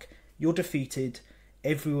track, you're defeated.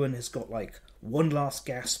 everyone has got like one last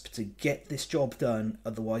gasp to get this job done,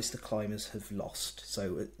 otherwise the climbers have lost.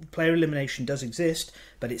 So player elimination does exist,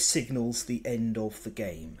 but it signals the end of the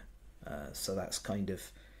game. So that's kind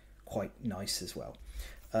of quite nice as well.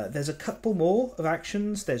 There's a couple more of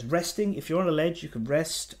actions. There's resting. If you're on a ledge, you can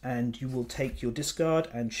rest, and you will take your discard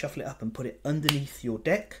and shuffle it up and put it underneath your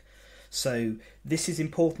deck. So this is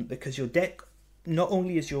important because your deck not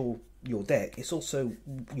only is your deck, it's also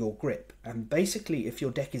your grip. And basically, if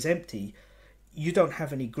your deck is empty, you don't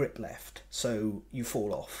have any grip left, so you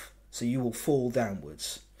fall off. So you will fall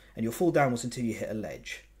downwards, and you'll fall downwards until you hit a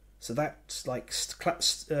ledge. So that's like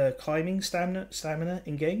climbing stamina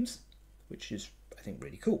in games, which is, I think,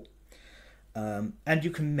 really cool. And you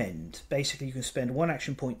can mend. Basically, you can spend 1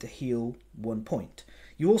 action point to heal 1 point.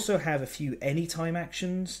 You also have a few anytime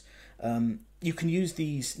actions. You can use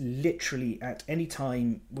these literally at any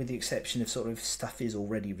time, with the exception of sort of stuff is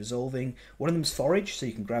already resolving. One of them is forage, so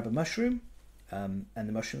you can grab a mushroom, and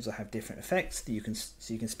the mushrooms will have different effects that you can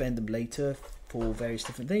spend them later for various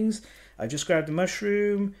different things. I just grabbed a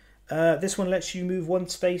mushroom. This one lets you move 1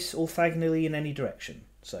 space orthogonally in any direction,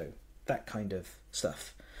 so that kind of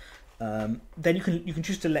stuff. Then you can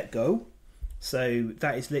choose to let go. So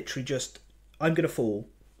that is literally just, I'm going to fall.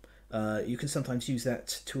 You can sometimes use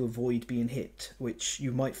that to avoid being hit, which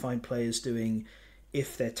you might find players doing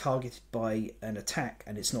if they're targeted by an attack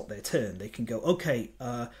and it's not their turn. They can go, okay,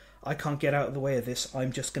 I can't get out of the way of this,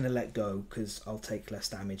 I'm just going to let go because I'll take less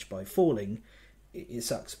damage by falling. It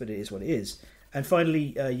sucks, but it is what it is. And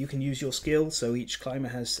finally, you can use your skill. So each climber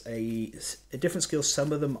has a different skill.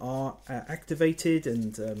 Some of them are activated,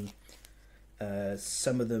 and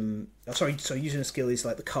some of them... Oh, sorry, so using a skill is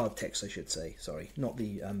like the card text, I should say. Sorry, not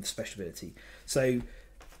the special ability. So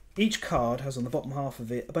each card has on the bottom half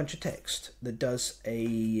of it a bunch of text that does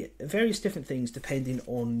various different things depending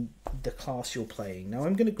on the class you're playing. Now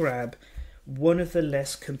I'm going to grab one of the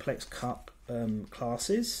less complex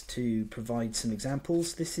classes to provide some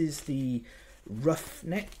examples. This is the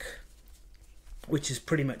Roughneck, which is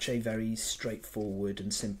pretty much a very straightforward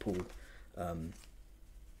and simple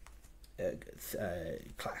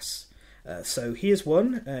class. So here's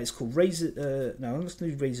one. It's called Razor. No, let's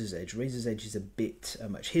do Razor's Edge. Razor's Edge is a bit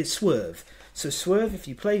much. Here's Swerve. So Swerve, if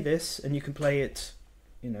you play this, and you can play it,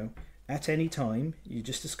 at any time, you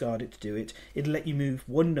just discard it to do it. It'll let you move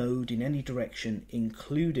 1 node in any direction,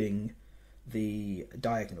 including the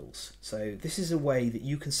diagonals. So this is a way that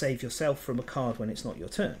you can save yourself from a card when it's not your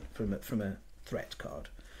turn, from a threat card.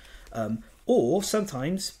 Or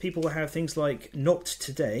sometimes people will have things like Not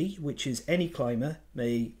Today, which is any climber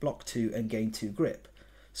may block 2 and gain 2 grip.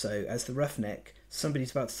 So as the Roughneck,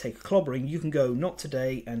 somebody's about to take a clobbering, you can go Not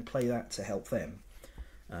Today and play that to help them.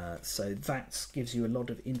 So that gives you a lot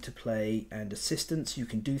of interplay and assistance. You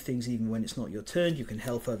can do things even when it's not your turn. You can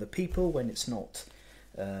help other people when it's not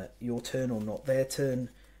your turn or not their turn,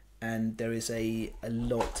 and there is a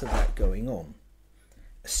lot of that going on.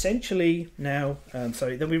 Essentially now,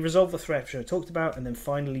 then we resolve the threat which I talked about, and then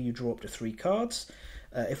finally you draw up to 3 cards.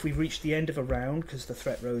 If we've reached the end of a round, because the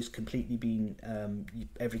threat row has completely been,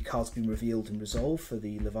 every card's been revealed and resolved for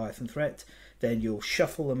the Leviathan threat, then you'll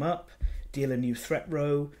shuffle them up, deal a new threat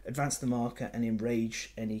row, advance the marker, and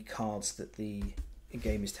enrage any cards that the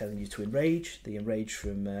game is telling you to enrage. They enrage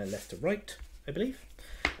from left to right, I believe.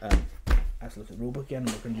 I have to look at the rulebook again,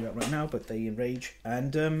 I'm not going to do that right now, but they enrage,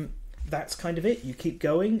 and that's kind of it. You keep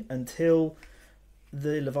going until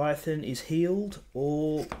the Leviathan is healed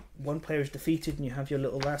or one player is defeated and you have your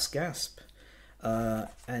little last gasp.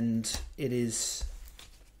 And there's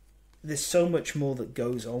so much more that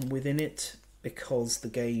goes on within it, because the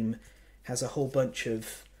game has a whole bunch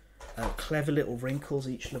of clever little wrinkles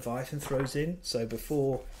each Leviathan throws in. So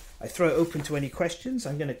before I throw it open to any questions,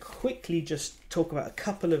 I'm going to quickly just talk about a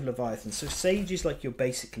couple of Leviathans. So Sage is like your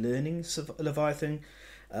basic learnings of Leviathan.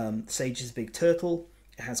 Sage is a big turtle.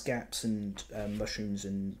 It has gaps and mushrooms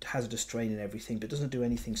and hazardous terrain and everything, but doesn't do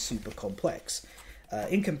anything super complex.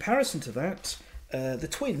 In comparison to that, the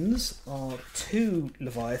twins are 2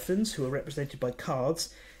 Leviathans who are represented by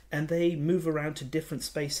cards, and they move around to different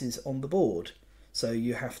spaces on the board. So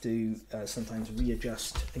you have to sometimes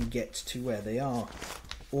readjust and get to where they are.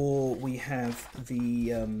 Or we have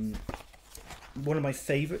the... one of my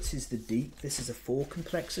favourites is the Deep. This is a 4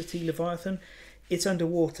 complexity Leviathan. It's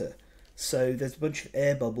underwater, so there's a bunch of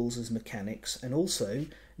air bubbles as mechanics, and also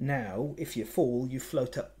now if you fall you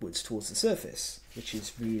float upwards towards the surface, which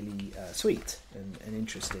is really sweet and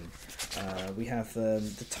interesting. We have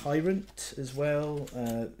the Tyrant as well,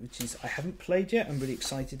 which is I haven't played yet. I'm really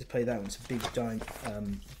excited to play that one. It's a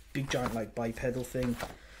big giant like bipedal thing.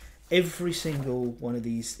 every single one of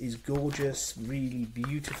these is gorgeous, really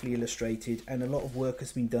beautifully illustrated, and a lot of work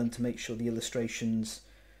has been done to make sure the illustrations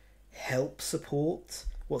help support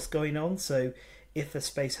what's going on. So if a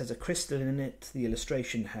space has a crystal in it, the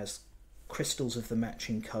illustration has crystals of the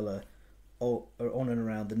matching colour on and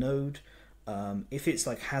around the node. If it's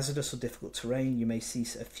like hazardous or difficult terrain, you may see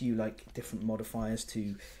a few like different modifiers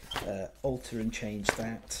to alter and change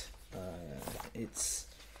that.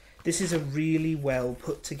 This is a really well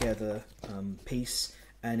put together piece,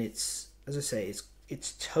 and it's, as I say,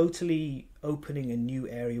 it's totally opening a new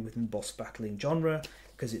area within boss battling genre,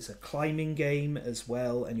 because it's a climbing game as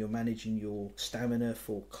well, and you're managing your stamina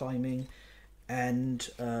for climbing, and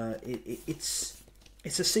it's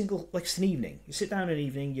a single, like it's an evening. You sit down an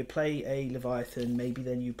evening, you play a Leviathan, maybe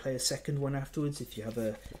then you play a second one afterwards if you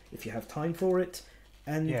have time for it,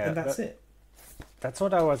 and that's it. That's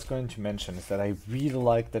what I was going to mention, is that I really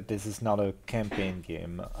like that this is not a campaign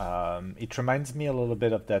game. It reminds me a little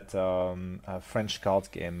bit of that French card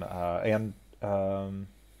game, Aeon.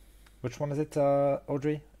 Which one is it,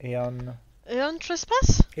 Audrey? Aeon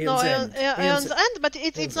Trespass? Aeon's End. Aeon's End, but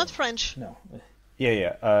it's not French. No.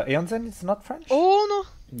 Yeah. Aeon's End is not French? Oh,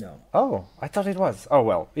 no. No. Oh, I thought it was. Oh,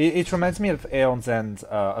 well. It reminds me of Aeon's End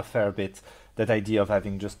a fair bit. That idea of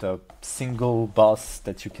having just a single boss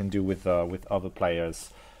that you can do with other players.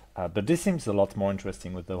 But this seems a lot more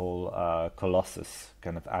interesting with the whole Colossus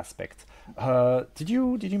kind of aspect. Did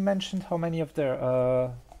you mention how many of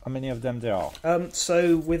them there are?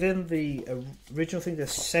 So within the original thing,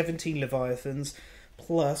 there's 17 Leviathans,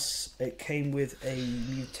 plus it came with a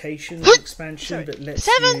mutations expansion that lets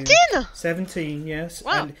 17? 17, yes.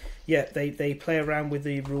 Wow. And yeah, they play around with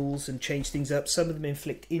the rules and change things up. Some of them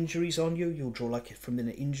inflict injuries on you. You'll draw like from an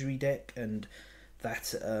injury deck, and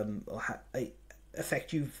that will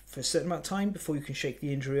affect you for a certain amount of time before you can shake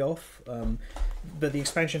the injury off. But the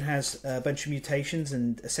expansion has a bunch of mutations,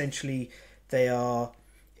 and essentially they are...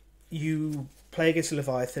 You play against a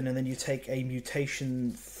Leviathan, and then you take a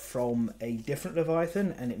mutation from a different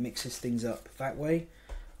Leviathan, and it mixes things up that way.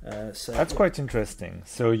 So that's quite interesting.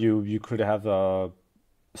 So you could have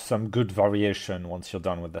some good variation once you're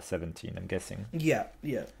done with the 17, I'm guessing. Yeah.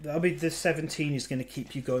 I mean, the 17 is going to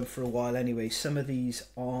keep you going for a while anyway. Some of these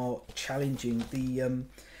are challenging.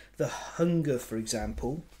 The Hunger, for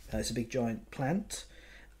example, is a big giant plant.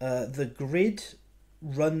 The Grid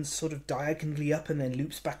runs sort of diagonally up and then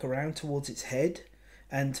loops back around towards its head,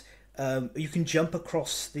 and you can jump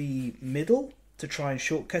across the middle to try and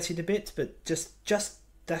shortcut it a bit, but just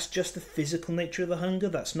that's just the physical nature of the Hunger.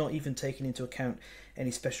 That's not even taking into account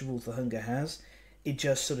any special rules the Hunger has. It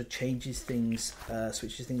just sort of changes things,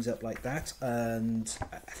 switches things up like that. And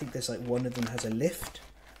I think there's like one of them has a lift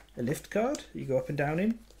card you go up and down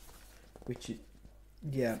in,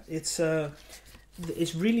 it's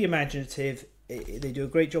really imaginative. They do a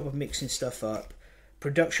great job of mixing stuff up.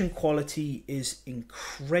 Production quality is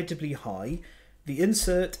incredibly high. The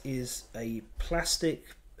insert is a plastic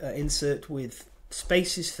insert with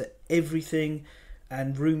spaces for everything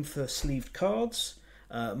and room for sleeved cards.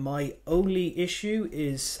 My only issue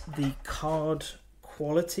is the card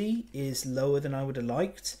quality is lower than I would have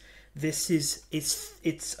liked. This is I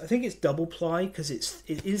think it's double ply because it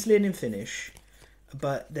is linen finish,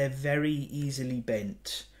 but they're very easily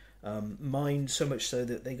bent. Mine so much so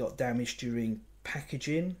that they got damaged during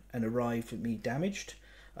packaging and arrived with me damaged.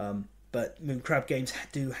 But Mooncrab Games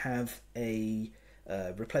do have a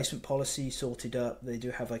replacement policy sorted up. They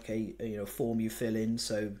do have like a form you fill in,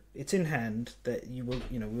 so it's in hand that you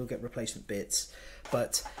will get replacement bits.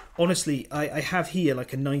 But honestly, I have here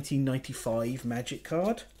like a 1995 Magic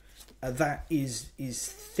card. That is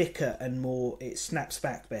thicker and more. It snaps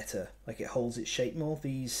back better. Like it holds its shape more.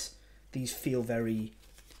 These feel very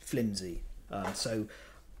flimsy. So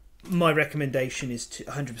my recommendation is to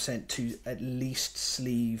 100% to at least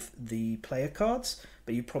sleeve the player cards,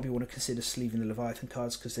 but you probably want to consider sleeving the Leviathan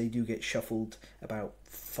cards because they do get shuffled about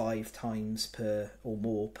 5 times per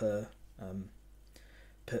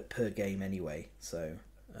game anyway. So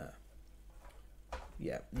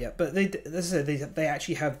but they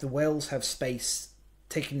actually have the whales have space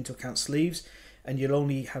taken into account sleeves, and you'll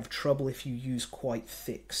only have trouble if you use quite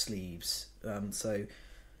thick sleeves. So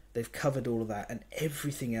they've covered all of that, and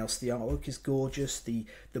everything else. The artwork is gorgeous. The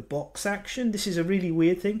box action. This is a really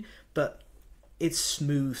weird thing, but it's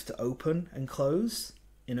smooth to open and close.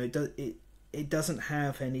 It doesn't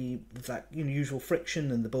have any of that usual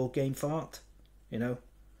friction and the board game fart.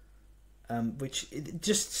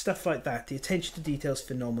 Just stuff like that. The attention to detail is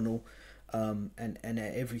phenomenal, and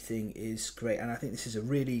everything is great. And I think this is a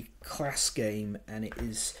really class game, and it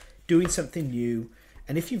is doing something new.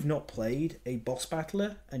 And if you've not played a boss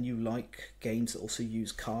battler and you like games that also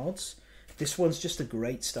use cards, this one's just a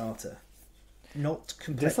great starter. Not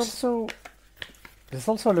complex. This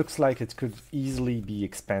also looks like it could easily be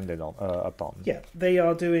expanded upon. Yeah, they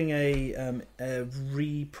are doing a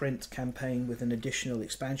reprint campaign with an additional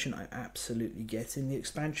expansion. I absolutely get in the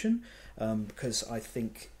expansion because I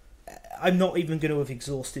think I'm not even going to have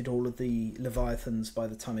exhausted all of the Leviathans by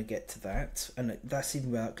the time I get to that. And that's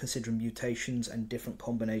even without considering mutations and different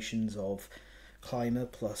combinations of climber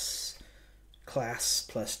plus class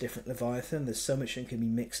plus different Leviathan. There's so much that can be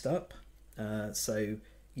mixed up. So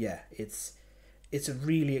yeah, it's a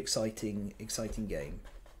really exciting game.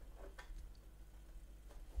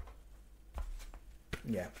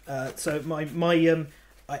 Yeah. So my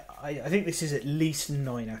I think this is at least a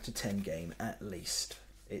 9 out of 10 game at least.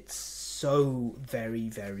 It's so very,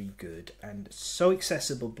 very good and so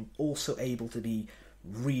accessible, but also able to be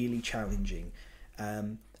really challenging.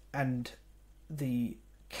 And the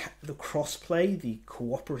cross-play, the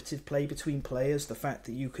cooperative play between players, the fact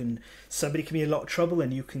that somebody can be in a lot of trouble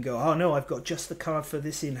and you can go, oh no, I've got just the card for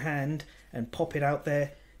this in hand and pop it out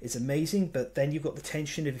there, is amazing. But then you've got the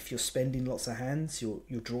tension of if you're spending lots of hands,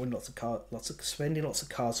 you're drawing spending lots of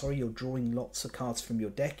cards. Sorry, you're drawing lots of cards from your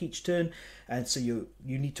deck each turn, and so you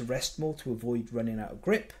need to rest more to avoid running out of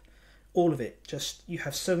grip. All of it, just you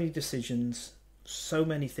have so many decisions, so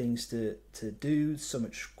many things to do, so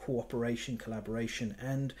much cooperation, collaboration,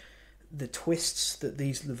 and the twists that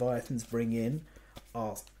these Leviathans bring in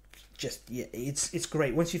are just, yeah, it's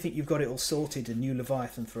great. Once you think you've got it all sorted, a new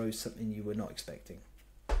Leviathan throws something you were not expecting.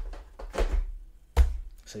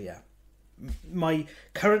 So yeah,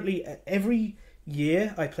 currently every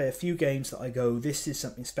year I play a few games that I go, this is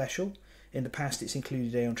something special. In the past it's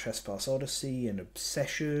included Aeon Trespass Odyssey and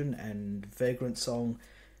Obsession and Vagrant Song.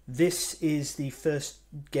 This is the first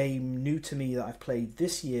game new to me that I've played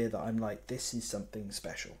this year that I'm like, this is something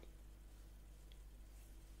special.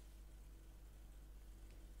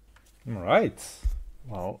 All right.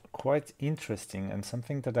 Well, quite interesting and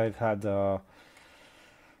something that I've had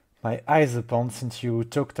my eyes upon since you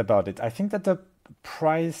talked about it. I think that the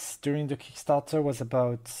price during the Kickstarter was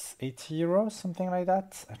about €80, something like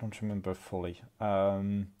that. I don't remember fully.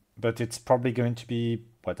 But it's probably going to be,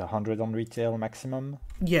 what, 100 on retail maximum?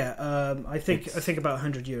 Yeah, I think about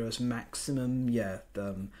 €100 maximum, yeah.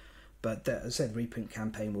 But as I said, reprint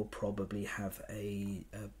campaign will probably have a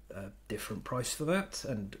different price for that,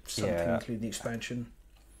 and something including the expansion.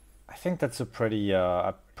 I think that's a pretty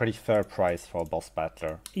fair price for a boss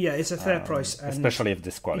battler. Yeah, it's a fair price, and especially of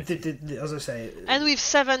this quality. As I say, and with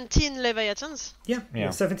 17 Leviathans.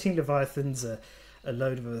 Yeah. 17 Leviathans, a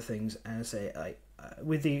load of other things. And I say,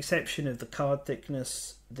 with the exception of the card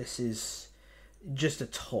thickness, this is just a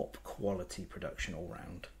top quality production all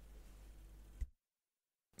round.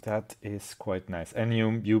 That is quite nice. And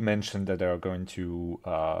you mentioned that they are going to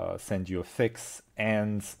send you a fix,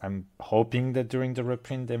 and I'm hoping that during the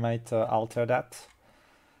reprint they might alter that.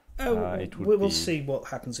 We'll see what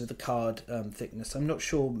happens with the card thickness. I'm not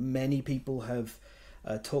sure many people have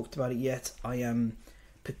talked about it yet. I am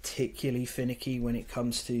particularly finicky when it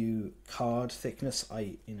comes to card thickness.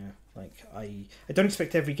 I don't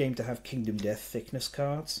expect every game to have Kingdom Death thickness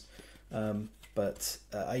cards. But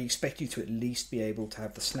I expect you to at least be able to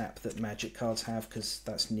have the snap that Magic cards have, because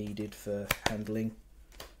that's needed for handling.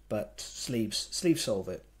 But sleeves solve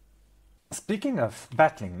it. Speaking of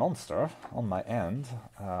battling monster, on my end,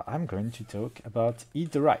 I'm going to talk about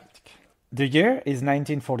Eat the Reich. The year is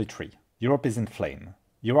 1943. Europe is in flame.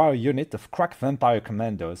 You are a unit of crack vampire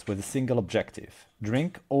commandos with a single objective: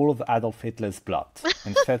 drink all of Adolf Hitler's blood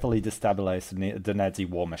and fatally destabilize the Nazi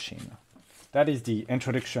war machine. That is the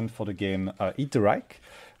introduction for the game Eat the Reich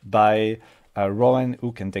by Rowan,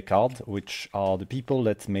 Hook and Deckard, which are the people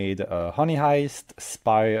that made Honey Heist,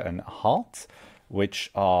 Spire and Heart,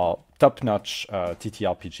 which are top-notch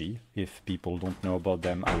TTRPG. If people don't know about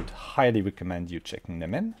them, I would highly recommend you checking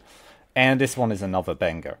them in. And this one is another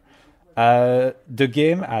banger. The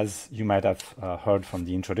game, as you might have heard from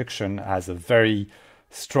the introduction, has a very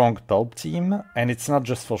strong pulp team, and it's not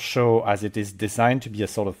just for show, as it is designed to be a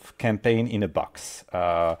sort of campaign in a box.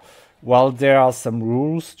 While there are some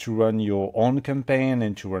rules to run your own campaign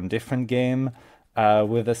and to run different game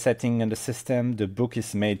with the setting and the system, the book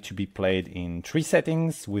is made to be played in 3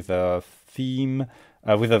 settings with a theme,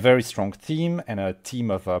 with a very strong theme and a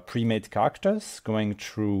team of pre-made characters going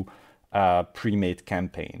through a pre-made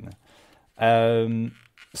campaign.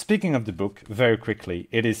 Speaking of the book, very quickly,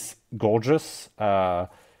 it is gorgeous.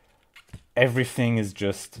 Everything is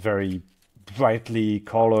just very brightly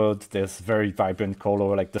colored. There's very vibrant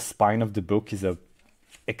color. Like the spine of the book is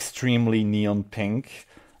extremely neon pink.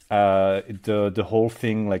 The whole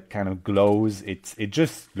thing like kind of glows. It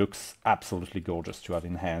just looks absolutely gorgeous to have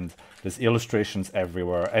in hand. There's illustrations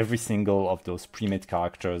everywhere. Every single of those pre-made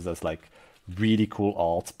characters has like really cool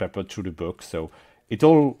art peppered through the book. So it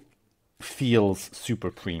all feels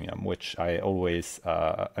super premium, which I always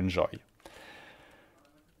enjoy.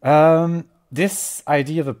 This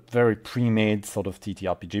idea of a very pre-made sort of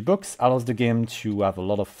TTRPG books allows the game to have a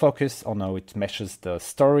lot of focus on how it meshes the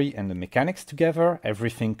story and the mechanics together.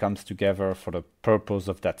 Everything comes together for the purpose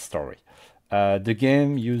of that story. The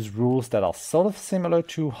game uses rules that are sort of similar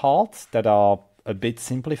to Heart, that are a bit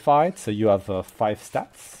simplified. So you have 5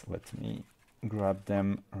 stats. Let me grab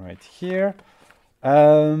them right here.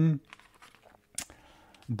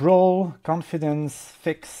 Brawl, Confidence,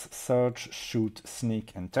 Fix, Search, Shoot,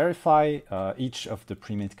 Sneak, and Terrify. Each of the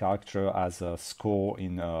pre-made character has a score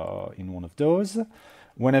in one of those.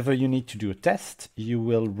 Whenever you need to do a test, you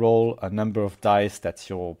will roll a number of dice that's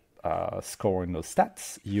your score in those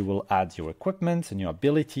stats. You will add your equipment and your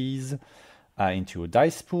abilities into a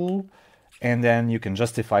dice pool. And then you can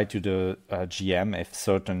justify to the GM if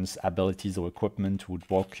certain abilities or equipment would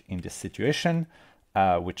work in this situation.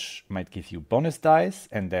 Which might give you bonus dice,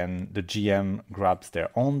 and then the GM grabs their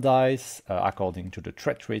own dice according to the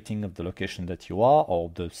threat rating of the location that you are, or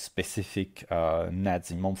the specific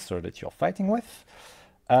Nazi monster that you're fighting with.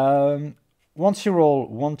 Once you roll,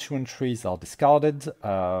 1, 2, and 3s are discarded.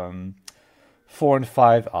 4 and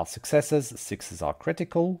 5 are successes, 6s are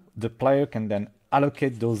critical. The player can then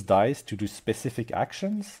allocate those dice to do specific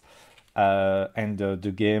actions, and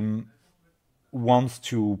the game wants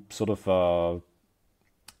to sort of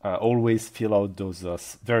always fill out those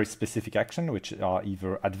very specific actions, which are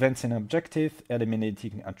either advancing an objective,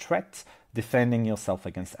 eliminating a threat, defending yourself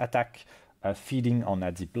against attack, feeding on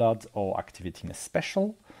Nazi blood, or activating a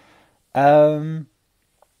special.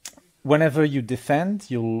 Whenever you defend,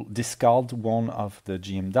 you'll discard one of the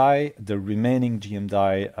GM die. The remaining GM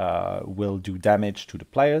die will do damage to the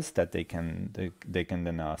players that they can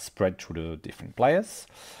then spread through the different players.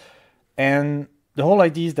 And the whole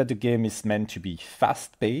idea is that the game is meant to be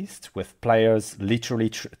fast-paced, with players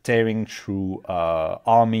literally tearing through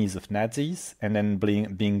armies of Nazis and then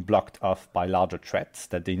being blocked off by larger threats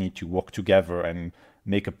that they need to work together and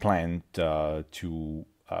make a plan to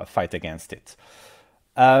fight against it.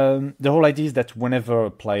 The whole idea is that whenever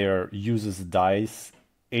a player uses dice,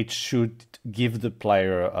 it should give the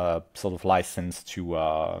player a sort of license to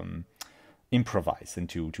improvise and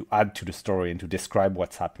to add to the story and to describe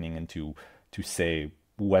what's happening and to say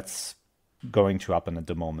what's going to happen at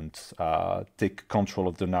the moment, take control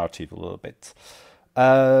of the narrative a little bit.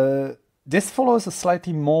 This follows a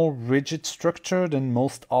slightly more rigid structure than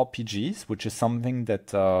most RPGs, which is something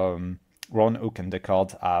that Ron Hook and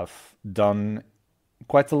Descartes have done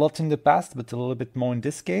quite a lot in the past, but a little bit more in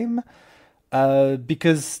this game,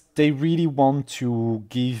 because they really want to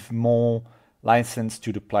give more license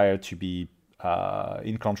to the player to be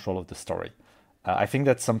in control of the story. I think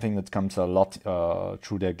that's something that comes a lot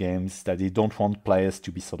through their games, that they don't want players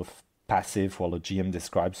to be sort of passive while the GM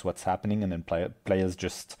describes what's happening and then players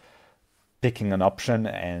just picking an option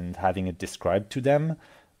and having it described to them.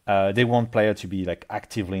 They want player to be like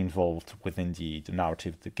actively involved within the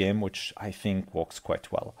narrative of the game, which I think works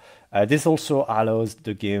quite well. This also allows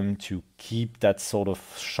the game to keep that sort of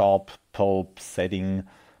sharp pulp setting,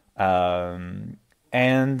 and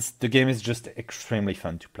the game is just extremely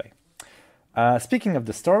fun to play. Speaking of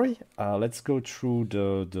the story, let's go through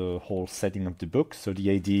the whole setting of the book. So the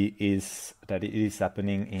idea is that it is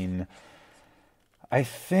happening in, I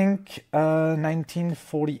think,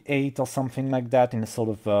 1948 or something like that, in a sort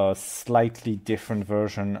of a slightly different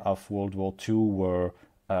version of World War II, where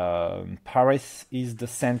Paris is the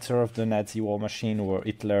center of the Nazi war machine, where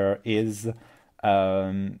Hitler is.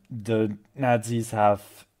 The Nazis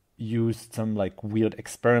have used some like weird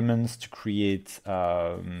experiments to create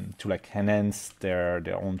to like enhance their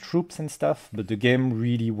own troops and stuff, but the game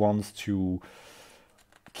really wants to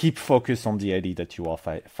keep focus on the idea that you are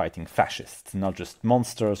fighting fascists, not just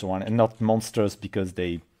monsters, and not monsters because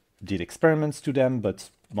they did experiments to them,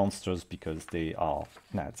 but monsters because they are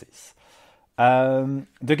Nazis.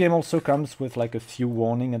 The game also comes with like a few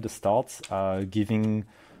warning at the start, giving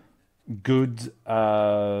good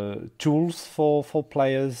tools for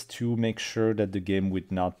players to make sure that the game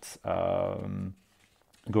would not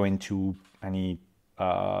go into any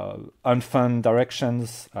unfun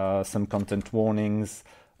directions, some content warnings,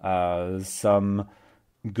 some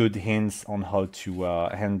good hints on how to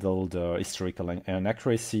handle the historical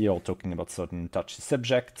inaccuracy or talking about certain touchy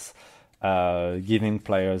subjects, giving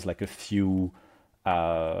players like a few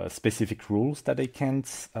specific rules that they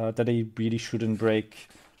can't, that they really shouldn't break.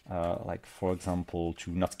 Like, for example,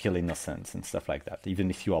 to not kill innocents and stuff like that, even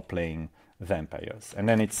if you are playing vampires. And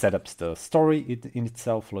then it sets up the story in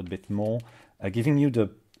itself a little bit more, giving you the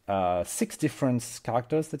 6 different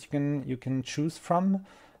characters that you can choose from,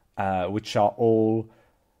 which are all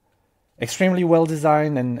extremely well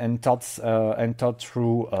designed and thought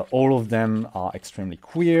through. All of them are extremely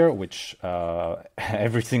queer, which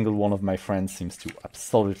every single one of my friends seems to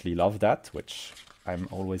absolutely love that, which I'm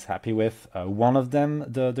always happy with. One of them,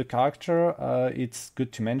 the character, it's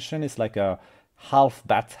good to mention, is like a half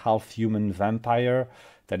bat, half human vampire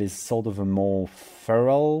that is sort of a more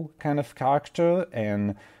feral kind of character,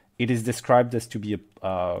 and it is described as to be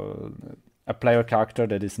a player character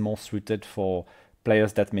that is more suited for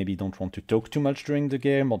players that maybe don't want to talk too much during the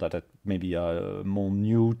game, or that maybe are more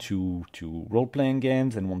new to role-playing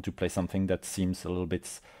games and want to play something that seems a little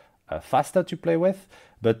bit faster to play with.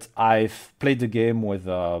 But I've played the game with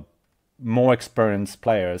more experienced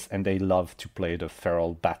players, and they love to play the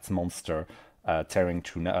feral bat monster tearing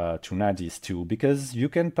to Nadies too, because you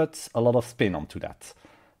can put a lot of spin onto that,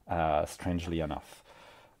 strangely enough.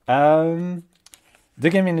 The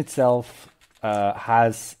game in itself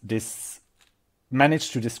has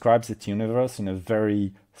managed to describe the universe in a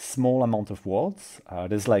very small amount of words.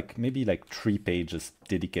 There's maybe 3 pages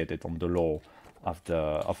dedicated on the lore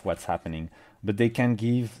of what's happening, but they can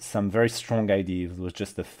give some very strong ideas with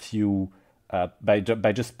just a few, by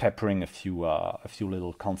just peppering a few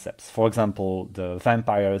little concepts. For example, the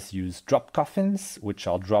vampires use drop coffins, which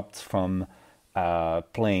are dropped from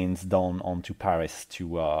planes down onto Paris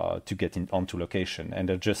to get onto location, and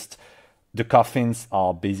they're just, the coffins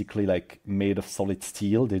are basically made of solid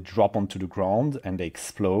steel. They drop onto the ground and they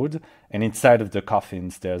explode. And inside of the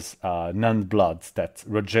coffins, there's non-blood that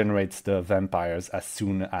regenerates the vampires as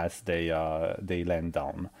soon as they land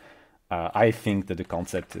down. I think that the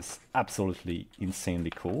concept is absolutely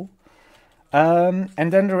insanely cool. And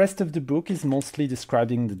then the rest of the book is mostly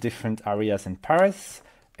describing the different areas in Paris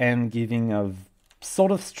and giving a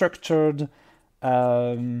sort of structured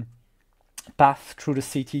path through the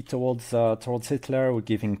city towards Hitler. We're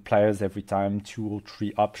giving players every time 2 or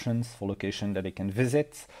 3 options for location that they can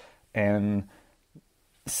visit, and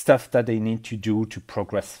stuff that they need to do to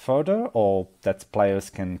progress further, or that players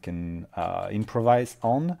can improvise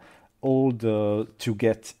on, all to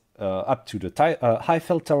get up to the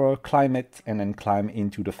Eiffel Tower, climb it, and then climb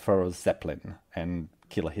into the Führer's Zeppelin and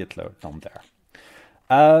kill Hitler down there.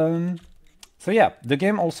 So yeah, the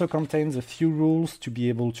game also contains a few rules to be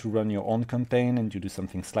able to run your own campaign and to do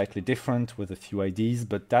something slightly different with a few ideas,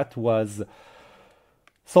 but that was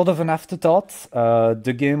sort of an afterthought.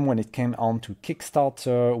 The game, when it came on to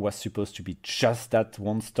Kickstarter, was supposed to be just that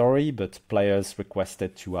one story, but players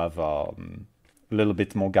requested to have a little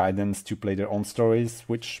bit more guidance to play their own stories,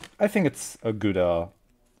 which I think it's a good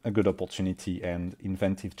opportunity, and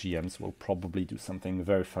inventive GMs will probably do something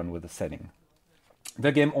very fun with the setting.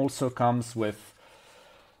 The game also comes with,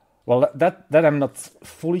 well, that I'm not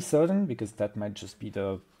fully certain, because that might just be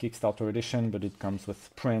the Kickstarter edition, but it comes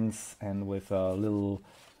with prints and with little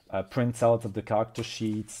prints out of the character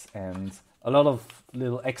sheets and a lot of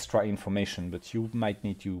little extra information, but you might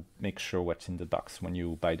need to make sure what's in the box when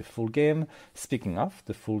you buy the full game. Speaking of,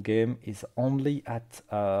 the full game is only at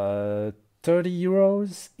 30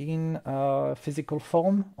 euros in physical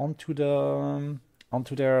form onto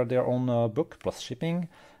their own book plus shipping,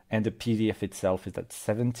 and the PDF itself is at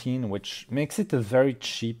 17, which makes it a very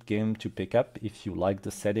cheap game to pick up if you like the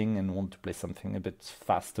setting and want to play something a bit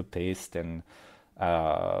faster paced and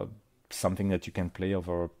something that you can play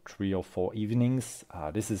over 3 or 4 evenings.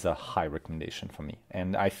 This is a high recommendation for me,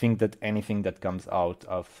 and I think that anything that comes out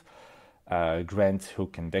of Grant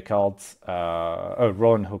Hook and Deckard,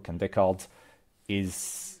 Ron Hook and Deckard,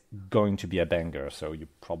 is going to be a banger, so you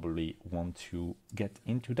probably want to get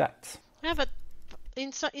into that. Yeah, but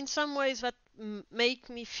in some ways that make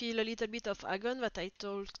me feel a little bit of Agon that I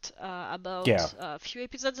talked about a few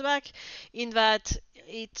episodes back, in that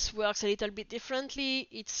it works a little bit differently.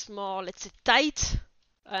 It's more, let's say, tight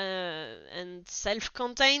and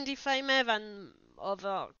self-contained, if I may, than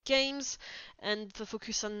other games, and the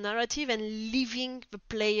focus on narrative and leaving the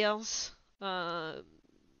players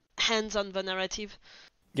hands on the narrative.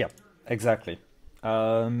 Yeah, exactly.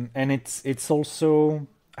 And it's also,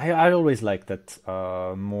 I always like that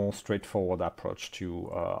more straightforward approach to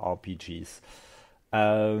RPGs.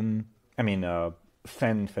 I mean,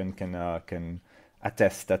 Fen can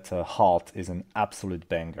attest that Heart is an absolute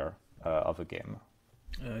banger of a game.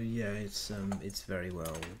 Yeah, it's very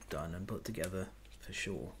well done and put together for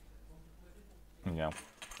sure. Yeah.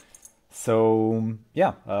 So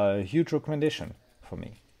yeah, a huge recommendation for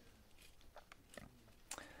me.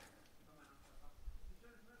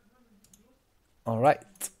 All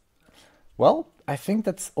right. Well, I think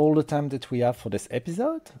that's all the time that we have for this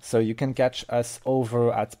episode. So you can catch us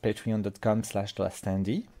over at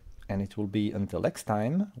patreon.com/thelaststandee. And it will be until next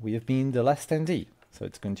time. We have been The Last Standee. So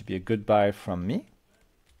it's going to be a goodbye from me,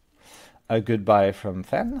 a goodbye from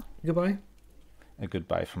Fen, Goodbye. a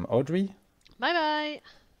goodbye from Audrey. Bye bye.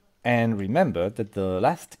 And remember that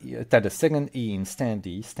the second E in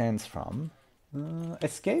Standee stands from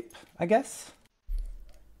escape, I guess.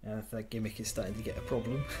 That gimmick is starting to get a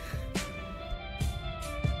problem.